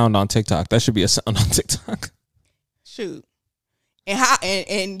not a sound on TikTok. That should be a sound on TikTok. Shoot.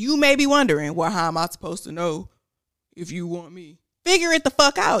 And you may be wondering, well, how am I supposed to know if you want me? Figure it the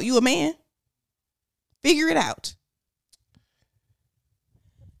fuck out. You a man. Figure it out.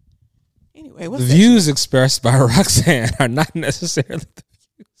 Anyway, what's the views expressed by Roxanne are not necessarily the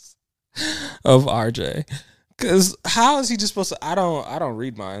views of RJ. Because how is he just supposed to? I don't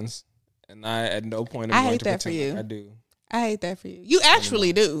read minds, and I at no point am I going hate to that for pretend you. like I do. I hate that for you. You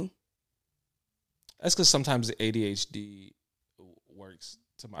actually do. That's because sometimes the ADHD works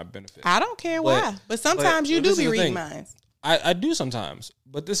to my benefit. I don't care why, but sometimes you do be reading minds. I do sometimes,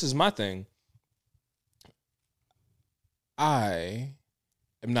 but this is my thing. I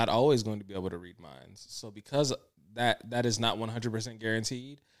am not always going to be able to read minds. So because that is not 100%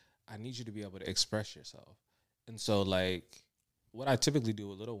 guaranteed, I need you to be able to express yourself. And so, like, what I typically do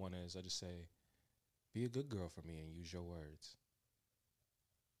with little one is I just say, be a good girl for me and use your words.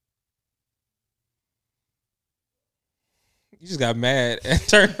 You just got mad and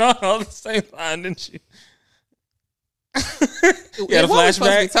turned on all the same line, didn't you? You had a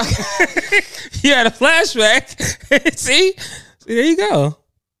flashback. You had a flashback. See, there you go.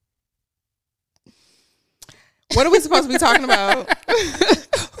 What are we supposed to be talking about?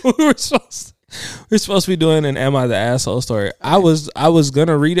 we're supposed to be doing an "Am I the Asshole" story. I was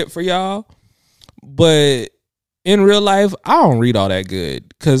gonna read it for y'all, but in real life, I don't read all that good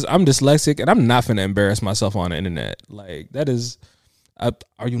because I'm dyslexic and I'm not finna embarrass myself on the internet. Like that is,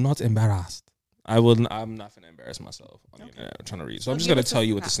 are you not embarrassed? I'm not finna embarrass myself on the internet. I'm trying to read, so I'm just gonna tell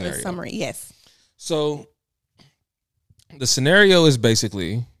you what the scenario. The summary, yes. So the scenario is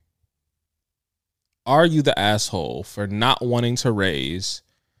basically, are you the asshole for not wanting to raise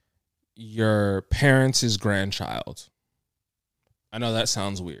your parents' grandchild? I know that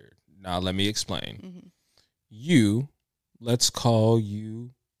sounds weird. Now let me explain. Mm-hmm. Let's call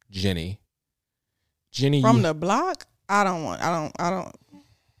you Jenny. Jenny from the block. I don't.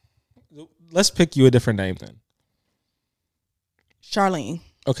 Let's pick you a different name then. Charlene.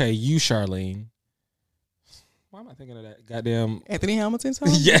 Okay, you Charlene. Why am I thinking of that goddamn Anthony Hamilton's home?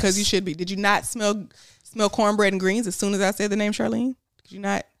 Yes. Because you should be. Did you not smell cornbread and greens as soon as I said the name Charlene? Did you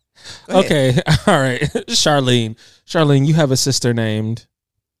not? Okay, all right. Charlene. Charlene, you have a sister named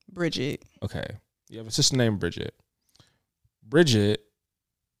Bridget. Okay. You have a sister named Bridget. Bridget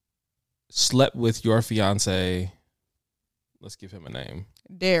slept with your fiance. Let's give him a name.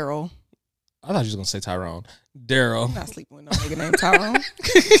 Daryl. I thought you was going to say Tyrone. Daryl. I'm not sleeping with no nigga named Tyrone.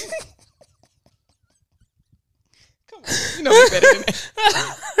 Come on. You know me better than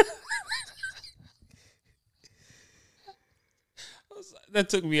that. That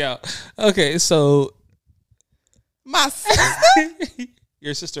took me out. Okay, so. My sister?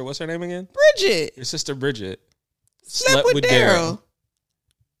 Your sister, what's her name again? Bridget. Your sister Bridget Slept with Daryl.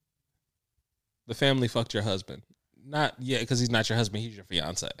 The family fucked your husband. Not yet, because he's not your husband. He's your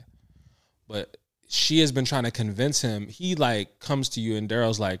fiance. But she has been trying to convince him. He like comes to you and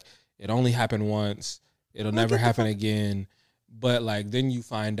Daryl's like, it only happened once. It'll never happen again. But like then you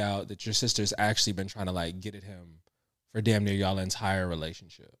find out that your sister's actually been trying to like get at him for damn near y'all entire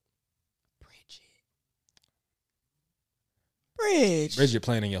relationship. Bridget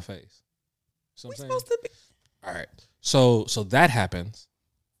playing in your face. So we're supposed to be. All right. So that happens,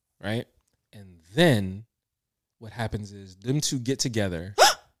 right? And then what happens is them two get together,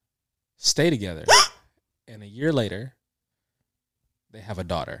 stay together, and a year later, they have a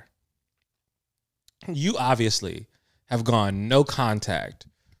daughter. You obviously have gone no contact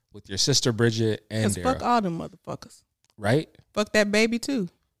with your sister Bridget and Because fuck Daryl, all them motherfuckers. right? Fuck that baby too.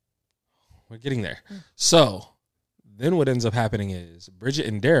 We're getting there. So then what ends up happening is Bridget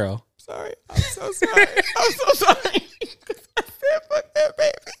and Daryl. Sorry. I'm so sorry. I'm so sorry. I said fuck that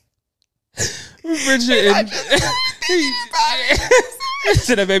baby. Bridget and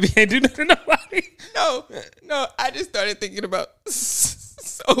so that baby ain't do nothing to nobody. No, I just started thinking about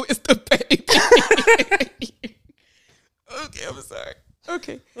so is the baby. Okay, I'm sorry.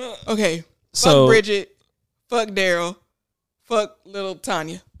 Okay. So fuck Bridget. Fuck Daryl. Fuck little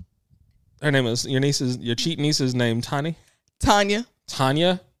Tanya. her name is your cheat niece is named Tanya. Tanya.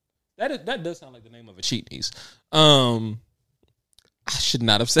 That does sound like the name of a cheat niece. I should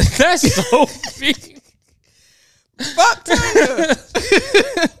not have said that. So big. Fuck Tanya.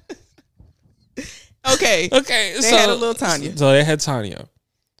 Okay. Okay. They had a little Tanya. So they had Tanya.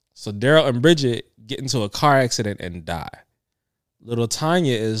 So Daryl and Bridget get into a car accident and die. Little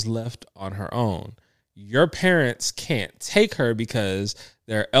Tanya is left on her own. Your parents can't take her because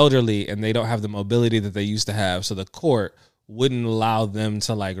they're elderly and they don't have the mobility that they used to have. So the court wouldn't allow them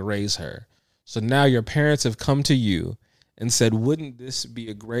to like raise her. So now your parents have come to you and said, wouldn't this be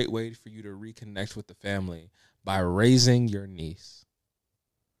a great way for you to reconnect with the family by raising your niece?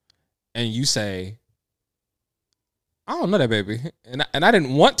 And you say, I don't know that baby. And I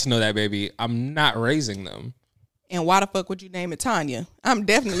didn't want to know that baby. I'm not raising them. And why the fuck would you name it Tanya? I'm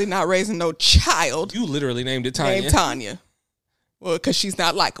definitely not raising no child You literally named it Tanya. named Tanya. Well, because she's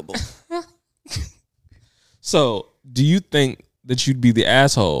not likable. So do you think that you'd be the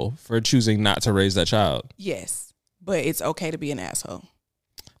asshole for choosing not to raise that child? Yes, but it's okay to be an asshole.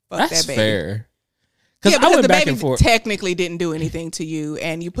 Fuck That's that baby. fair. Yeah, I because went the back baby and forth. technically didn't do anything to you,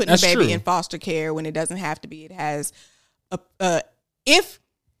 and you putting the That's baby true. in foster care when it doesn't have to be. It has you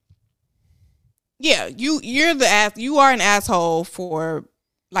are an asshole for,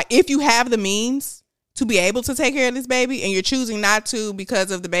 like, if you have the means to be able to take care of this baby and you're choosing not to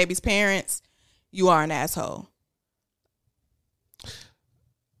because of the baby's parents, you are an asshole.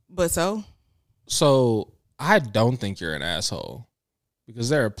 But So I don't think you're an asshole because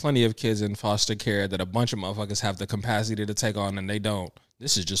there are plenty of kids in foster care that a bunch of motherfuckers have the capacity to take on and they don't.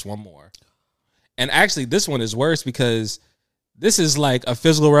 This is just one more. And actually, this one is worse because this is like a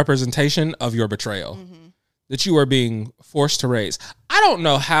physical representation of your betrayal that you are being forced to raise. I don't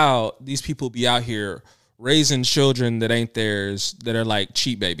know how these people be out here raising children that ain't theirs, that are like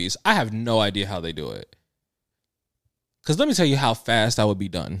cheat babies. I have no idea how they do it. Because let me tell you how fast I would be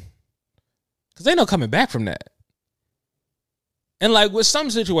done. Because ain't no coming back from that. And like with some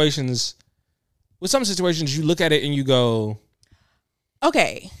situations, you look at it and you go,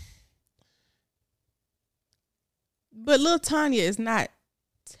 okay. But little Tanya is not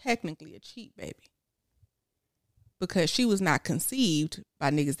technically a cheat baby because she was not conceived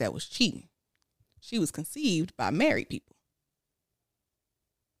by niggas that was cheating. She was conceived by married people.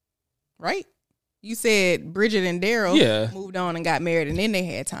 Right? You said Bridget and Daryl moved on and got married and then they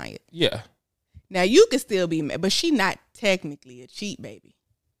had Tanya. Yeah. Now you could still be married, but she not technically a cheat baby.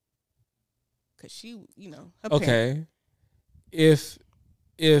 Because she, her Okay. If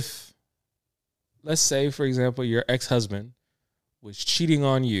let's say, for example, your ex-husband was cheating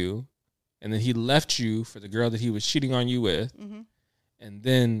on you and then he left you for the girl that he was cheating on you with, and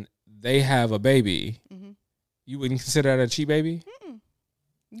then they have a baby, you wouldn't consider that a cheat baby?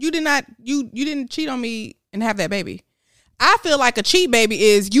 You didn't cheat on me and have that baby. I feel like a cheat baby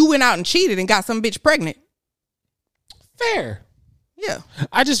is you went out and cheated and got some bitch pregnant. Fair. Yeah.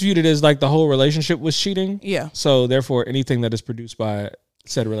 I just viewed it as like the whole relationship was cheating. Yeah. So therefore, anything that is produced by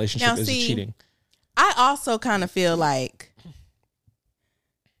said relationship Now, is cheating. I also kind of feel like,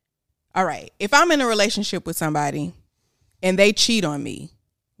 all right, if I'm in a relationship with somebody and they cheat on me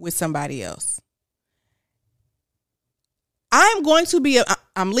with somebody else, I'm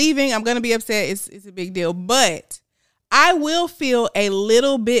leaving. I'm going to be upset. It's a big deal, but I will feel a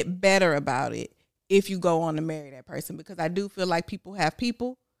little bit better about it if you go on to marry that person, because I do feel like people have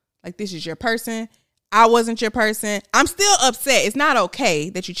people. Like, this is your person. I wasn't your person. I'm still upset. It's not okay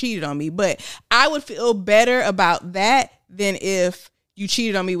that you cheated on me, but I would feel better about that than if you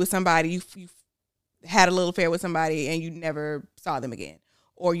cheated on me with somebody, you had a little affair with somebody and you never saw them again,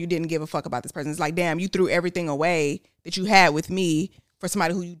 or you didn't give a fuck about this person. It's like, damn, you threw everything away that you had with me for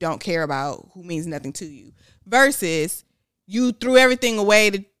somebody who you don't care about, who means nothing to you, versus you threw everything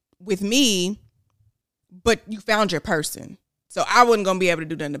away with me, but you found your person. So I wasn't going to be able to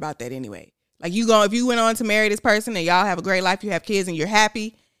do nothing about that anyway. Like, if you went on to marry this person and y'all have a great life, you have kids and you're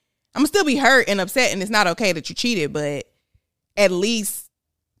happy, I'm going to still be hurt and upset, and it's not okay that you cheated, but at least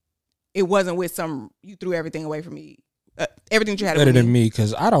it wasn't with you threw everything away from me. Everything you had better than me,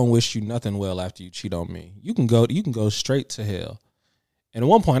 because I don't wish you nothing well after you cheat on me. You can go straight to hell. And at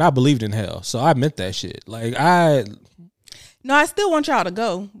one point, I believed in hell, so I meant that shit. Like No, I still want y'all to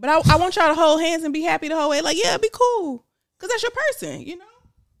go, but I want y'all to hold hands and be happy the whole way. Like, yeah, be cool, cause that's your person, you know.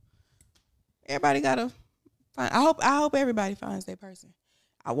 Everybody gotta find. I hope everybody finds their person.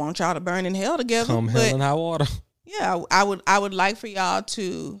 I want y'all to burn in hell together. Come hell and high water. Yeah, I would like for y'all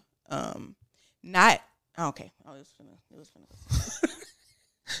to not. Okay, it was finna.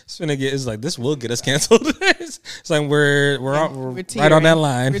 It's finna get. It's like this will get us canceled. It's like we're right on that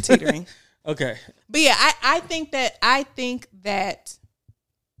line. We're teetering. Okay, but yeah, I think that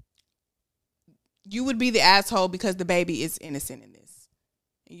you would be the asshole because the baby is innocent in this.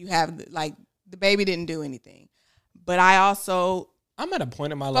 You have like the baby didn't do anything, but I'm at a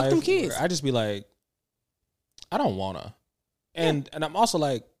point in my life where I just be like, I don't wanna, and I'm also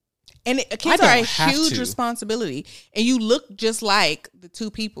like. And kids are a huge responsibility. And you look just like the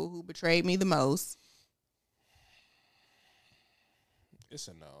two people who betrayed me the most. It's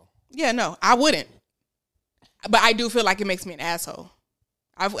a no. Yeah, no, I wouldn't. But I do feel like it makes me an asshole.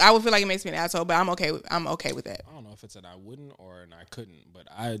 I would feel like it makes me an asshole, but I'm okay with that. I don't know if it's an I wouldn't or an I couldn't, but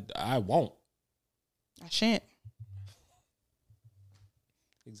I won't. I shan't.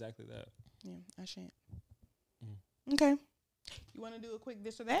 Exactly that. Yeah, I shan't. Okay. You want to do a quick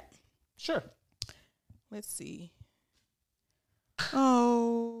this or that? Sure. Let's see.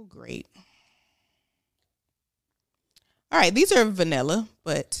 Oh, great. All right, these are vanilla,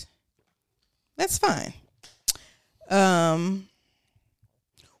 but that's fine.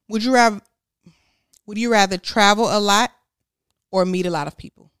 Would you rather travel a lot or meet a lot of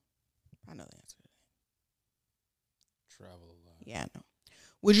people? I know the answer to that. Travel a lot. Yeah, I know.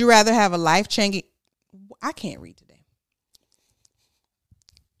 Would you rather have a life-changing... I can't read today.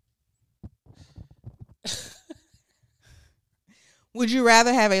 Would you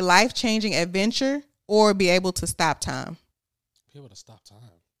rather have a life-changing adventure or be able to stop time? Be able to stop time?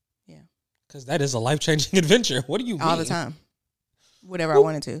 Yeah. Because that is a life-changing adventure. What do you mean? All the time. Whatever I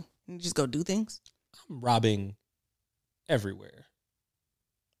wanted to. You just go do things. I'm robbing everywhere.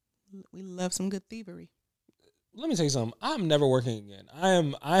 We love some good thievery. Let me tell you something. I'm never working again.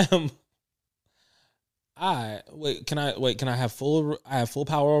 Can I have full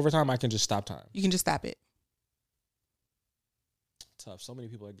power over time? I can just stop time. You can just stop it. Tough. So many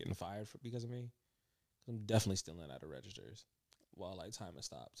people are getting fired because of me. I'm definitely stealing out of registers while like time has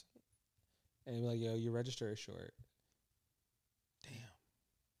stopped. And you're like, yo, your register is short. Damn.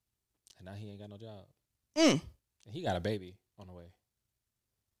 And now he ain't got no job. And he got a baby on the way.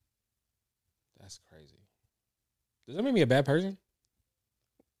 That's crazy. Does that make me a bad person?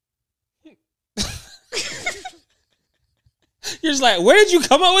 You're just like, where did you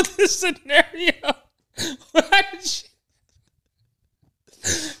come up with this scenario? Why did you...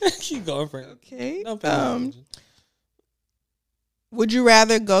 Keep going, Frank. Okay. Would you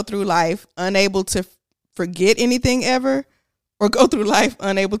rather go through life unable to forget anything ever, or go through life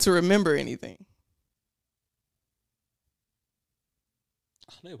unable to remember anything?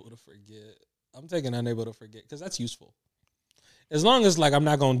 Unable to forget. I'm taking unable to forget because that's useful. As long as like I'm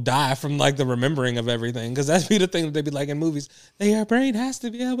not gonna die from like the remembering of everything, because that'd be the thing that they be like in movies. Your brain has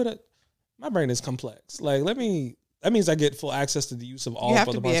to be able to. My brain is complex. Like that means I get full access to the use of all. You have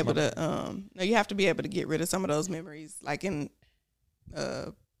to be able to. No, you have to be able to get rid of some of those memories, like in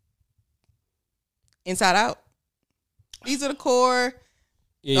Inside Out. These are the core.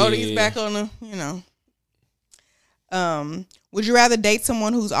 These back on the. Would you rather date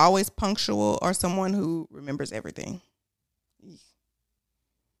someone who's always punctual or someone who remembers everything?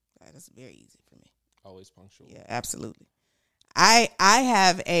 That's very easy for me. Always punctual. Yeah, absolutely. I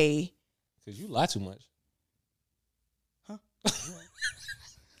have a. Because you lie too much. Huh?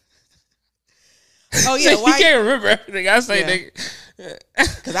 Oh yeah, why you can't remember everything I say, nigga?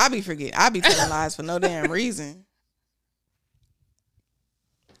 Because I be forgetting. I be telling lies for no damn reason.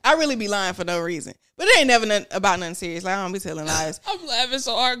 I really be lying for no reason. But it ain't never about nothing serious. Like, I don't be telling lies. I'm laughing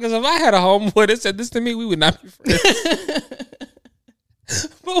so hard because if I had a homeboy that said this to me, we would not be friends.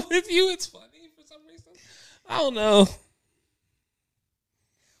 But with you, it's funny for some reason. I don't know.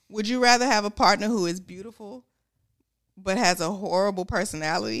 Would you rather have a partner who is beautiful but has a horrible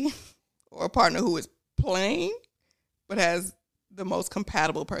personality, or a partner who is plain but has the most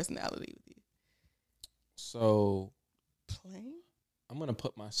compatible personality with you? So, plain? I'm going to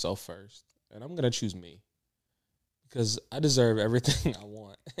put myself first, and I'm going to choose me because I deserve everything I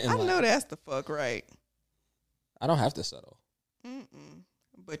want. I know that's the fuck right. I don't have to settle.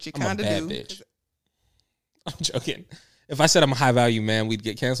 But you kind of do. Bitch. I'm joking. if I said I'm a high value man, we'd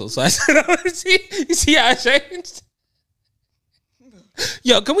get canceled. So I said, you see how I changed?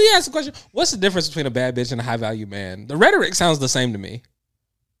 Yo, can we ask a question? What's the difference between a bad bitch and a high value man? The rhetoric sounds the same to me.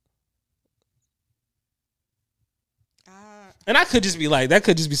 And I could just be like, that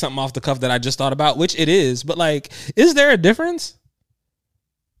could just be something off the cuff that I just thought about, which it is. But like, is there a difference?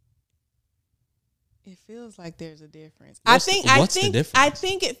 It feels like there's a difference. What's the difference? I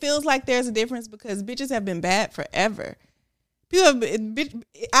think it feels like there's a difference because bitches have been bad forever.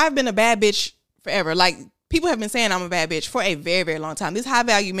 I've been a bad bitch forever. Like, people have been saying I'm a bad bitch for a very, very long time. This high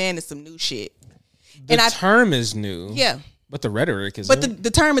value man is some new shit. The term is new. Yeah. But the rhetoric is But new.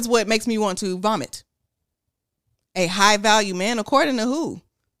 the term is what makes me want to vomit. A high value man, according to who?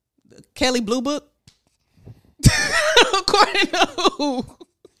 The Kelly Blue Book? According to who?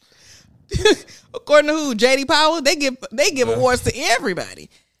 According to who? JD Power? They give awards to everybody.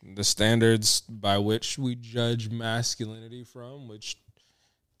 The standards by which we judge masculinity from, which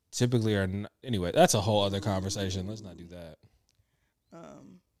typically are not, anyway, that's a whole other conversation. Let's not do that.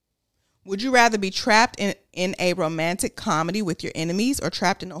 Would you rather be trapped in a romantic comedy with your enemies or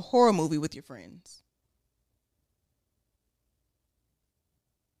trapped in a horror movie with your friends?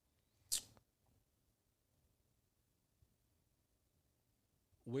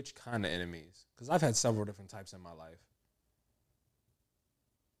 Which kind of enemies? Because I've had several different types in my life.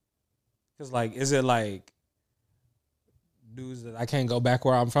 Because, like, is it like dudes that I can't go back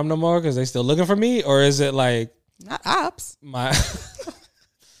where I'm from no more because they still looking for me? Or is it like... Not ops. I've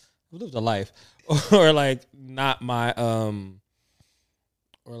lived a life. Or like not my... Or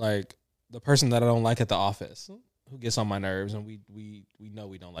like the person that I don't like at the office who gets on my nerves and we know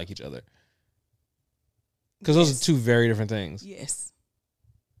we don't like each other. Because those are two very different things. Yes.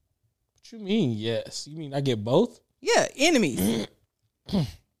 What you mean, yes? You mean I get both? Yeah, enemies.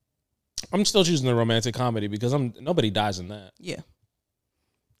 I'm still choosing the romantic comedy because nobody dies in that. Yeah.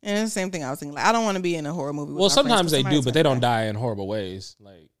 And it's the same thing I was thinking. Like, I don't want to be in a horror movie with well, my sometimes friends, they do, but they don't die in horrible ways.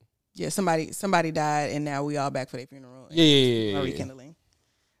 Like, yeah, somebody died and now we all back for their funeral. Yeah. Rekindling.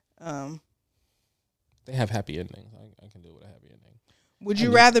 They have happy endings. I can deal with a happy ending. Would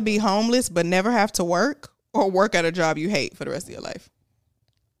you rather be homeless but never have to work or work at a job you hate for the rest of your life?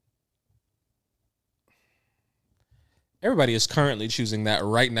 Everybody is currently choosing that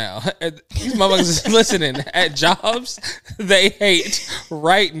right now. These motherfuckers is listening at jobs they hate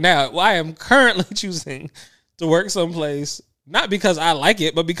right now. Well, I am currently choosing to work someplace, not because I like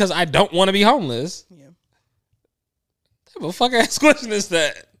it, but because I don't want to be homeless. Yeah. What type of fuck ass question is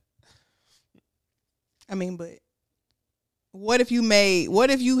that? I mean, but what if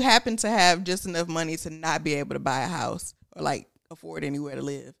you happen to have just enough money to not be able to buy a house or like afford anywhere to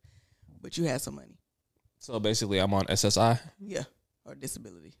live, but you had some money? So basically, I'm on SSI? Yeah, or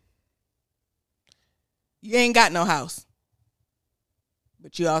disability. You ain't got no house,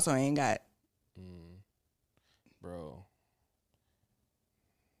 but you also ain't got. Bro.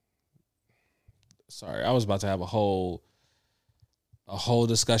 Sorry, I was about to have a whole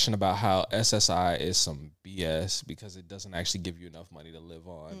discussion about how SSI is some BS because it doesn't actually give you enough money to live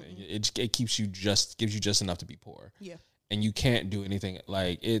on. Mm-hmm. It gives you just enough to be poor. Yeah, and you can't do anything.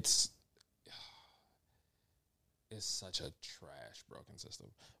 Like it's such a trash broken system.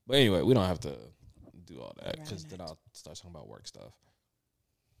 But anyway, we don't have to do all that because then I'll start talking about work stuff.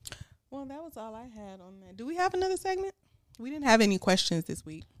 Well, that was all I had on that. Do we have another segment? We didn't have any questions this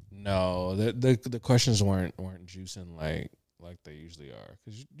week. No, the questions weren't juicing like they usually are,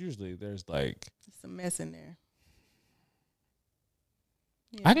 because usually there's like some mess in there.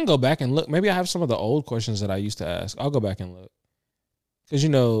 Yeah. I can go back and look. Maybe I have some of the old questions that I used to ask. I'll go back and look. Because,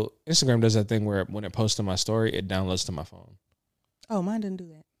 Instagram does that thing where when it posts to my story, it downloads to my phone. Oh, mine didn't do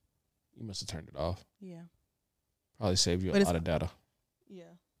that. You must have turned it off. Yeah. Probably saved you a lot of data. Yeah,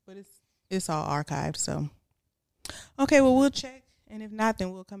 but it's all archived, so. Okay, well, we'll check. And if not,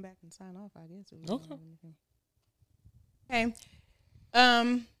 then we'll come back and sign off, I guess. Okay. Okay.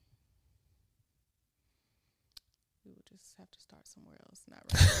 We will just have to start somewhere else. Not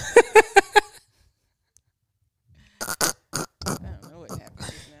right. I don't know what happened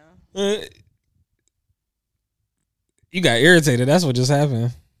just now. You got irritated. That's what just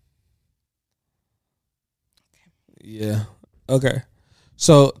happened. Okay. Yeah. Okay.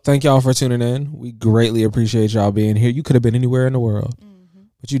 So thank y'all for tuning in. We greatly appreciate y'all being here. You could have been anywhere in the world,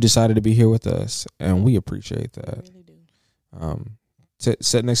 but you decided to be here with us, and we appreciate that. We really do.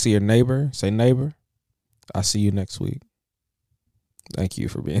 Sit next to your neighbor. Say, neighbor, I'll see you next week. Thank you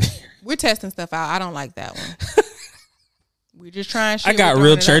for being here. We're testing stuff out. I don't like that one. We're just trying shit. I got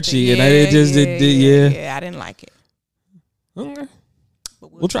real churchy, and I just did. Yeah, I didn't like it. Okay.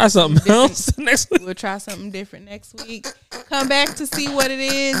 But we'll try something else next week. We'll try something different next week. Come back to see what it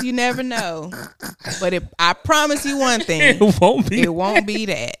is. You never know. But I promise you one thing. It won't be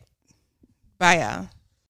that. Bye, y'all.